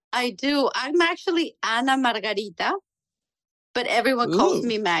 I do. I'm actually Ana Margarita, but everyone calls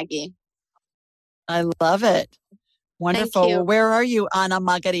me Maggie. I love it. Wonderful. Well, where are you, Ana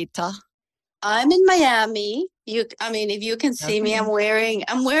Margarita? I'm in Miami. If you can see me, I'm wearing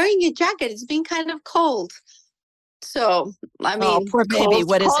a jacket. It's been kind of cold. So, I Oh, mean, poor baby.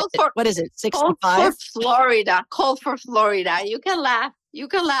 What is it? What is it? 65? Cold for Florida. You can laugh. You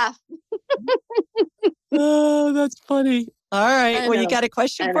can laugh. Oh, that's funny. All right. I Well, you know. got a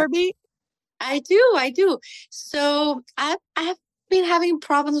question for me? I do. So I've been having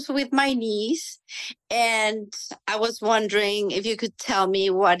problems with my knees, and I was wondering if you could tell me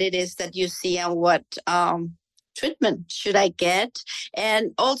what it is that you see and what treatment should I get?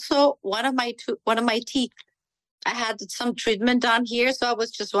 And also one of my teeth. I had some treatment done here, so I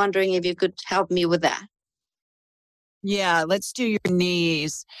was just wondering if you could help me with that. Yeah, let's do your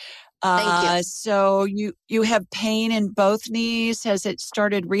knees. Thank you. So you have pain in both knees. Has it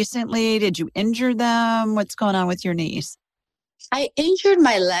started recently? Did you injure them? What's going on with your knees? I injured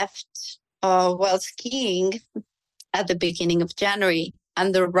my left while skiing at the beginning of January,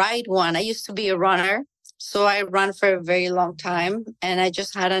 and the right one, I used to be a runner, so I ran for a very long time, and I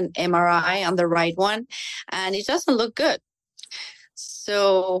just had an MRI on the right one, and it doesn't look good.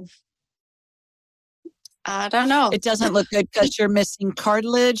 So I don't know. It doesn't look good because you're missing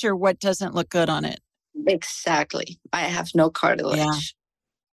cartilage, or what doesn't look good on it? Exactly. I have no cartilage. Yeah.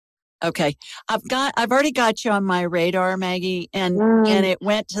 Okay. I've already got you on my radar, Maggie, and it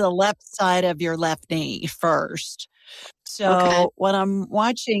went to the left side of your left knee first. So what I'm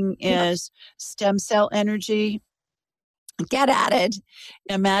watching is stem cell energy. Get at it.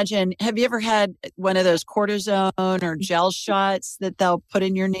 Imagine, have you ever had one of those cortisone or gel shots that they'll put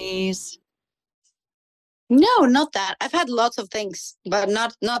in your knees? No, not that. I've had lots of things, but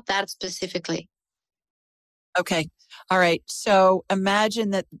not that specifically. Okay. All right. So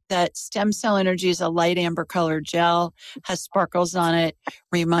imagine that stem cell energy is a light amber colored gel, has sparkles on it,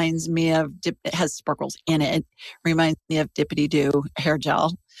 reminds me of, it has sparkles in it, reminds me of Dippity Doo hair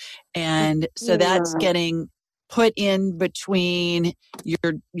gel. And so that's getting put in between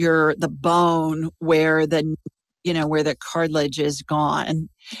the bone where the cartilage is gone.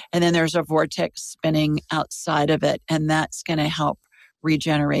 And then there's a vortex spinning outside of it. And that's going to help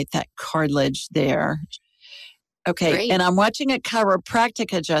regenerate that cartilage there. Okay. Great. And I'm watching a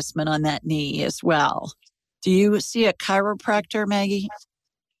chiropractic adjustment on that knee as well. Do you see a chiropractor, Maggie?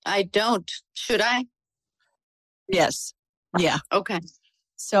 I don't. Should I? Yes. Yeah. Okay.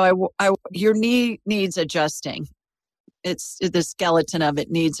 So your knee needs adjusting. It's the skeleton of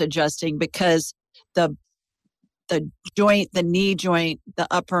it needs adjusting because the joint, the knee joint, the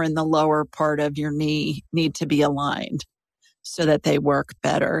upper and the lower part of your knee need to be aligned so that they work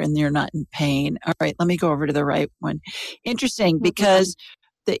better and you're not in pain. All right, let me go over to the right one. Interesting, because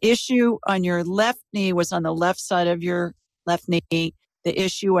the issue on your left knee was on the left side of your left knee. The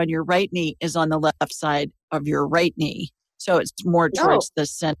issue on your right knee is on the left side of your right knee. So it's more towards the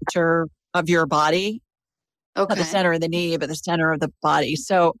center of your body. Okay. Not the center of the knee, but the center of the body.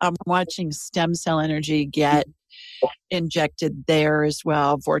 So I'm watching stem cell energy get injected there as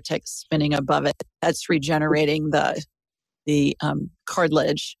well, vortex spinning above it. That's regenerating the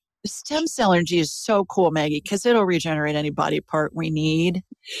cartilage. The stem cell energy is so cool, Maggie, because it'll regenerate any body part we need.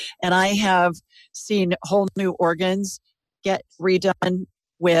 And I have seen whole new organs get redone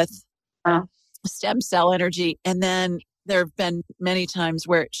with stem cell energy. And then there have been many times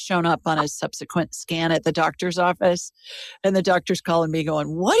where it's shown up on a subsequent scan at the doctor's office. And the doctor's calling me going,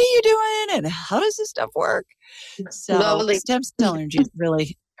 what are you doing? And how does this stuff work? So lovely. Stem cell energy is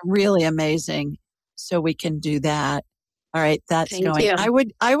really, really amazing. So we can do that. All right, that's Thank going. You. I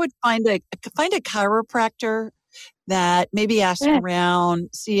would find a chiropractor that maybe ask around,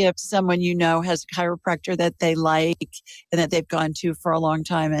 see if someone has a chiropractor that they like and that they've gone to for a long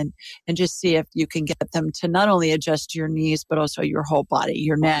time, and just see if you can get them to not only adjust your knees but also your whole body,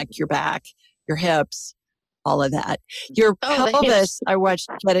 your neck, your back, your hips, all of that. Your pelvis, I watched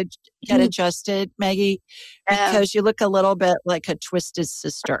get adjusted, Maggie, because you look a little bit like a twisted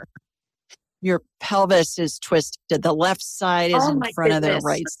sister. Your pelvis is twisted. The left side is in front of the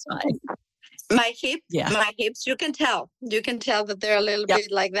right side. My hips, you can tell. You can tell that they're a little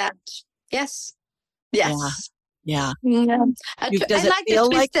bit like that. Yes. Yes. Yeah. Does it like feel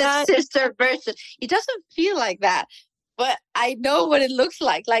the like that? Sister version. It doesn't feel like that, but I know what it looks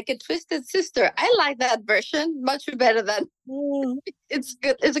like a twisted sister. I like that version much better than it's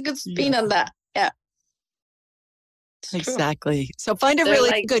good. It's a good spin on that. Yeah. Exactly. So find a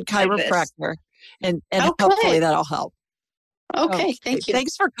really good chiropractor and hopefully that'll help. Okay. Thank you.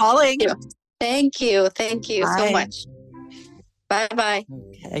 Thanks for calling. Thank you. Thank you so much. Bye-bye.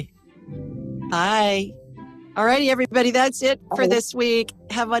 Okay. Bye. All righty, everybody. That's it for this week.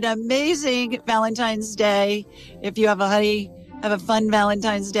 Have an amazing Valentine's Day. If you have a honey, Have a fun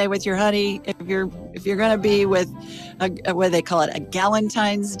Valentine's Day with your honey. If you're going to be with what do they call it, a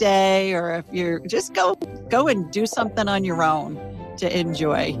Galentine's Day, or if you're just go and do something on your own to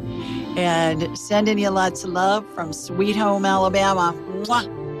enjoy. And sending you lots of love from Sweet Home, Alabama.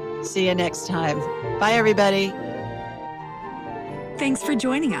 Mwah! See you next time. Bye, everybody. Thanks for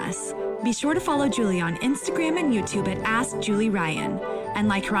joining us. Be sure to follow Julie on Instagram and YouTube at Ask Julie Ryan, and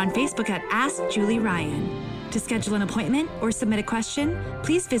like her on Facebook at Ask Julie Ryan. To schedule an appointment or submit a question,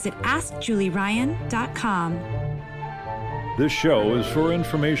 please visit AskJulieRyan.com. This show is for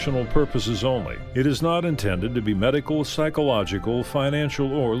informational purposes only. It is not intended to be medical, psychological,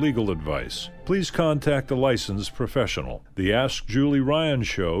 financial, or legal advice. Please contact a licensed professional. The Ask Julie Ryan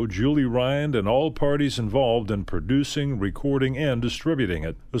Show, Julie Ryan and all parties involved in producing, recording, and distributing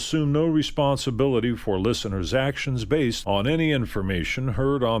it assume no responsibility for listeners' actions based on any information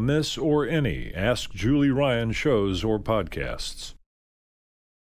heard on this or any Ask Julie Ryan shows or podcasts.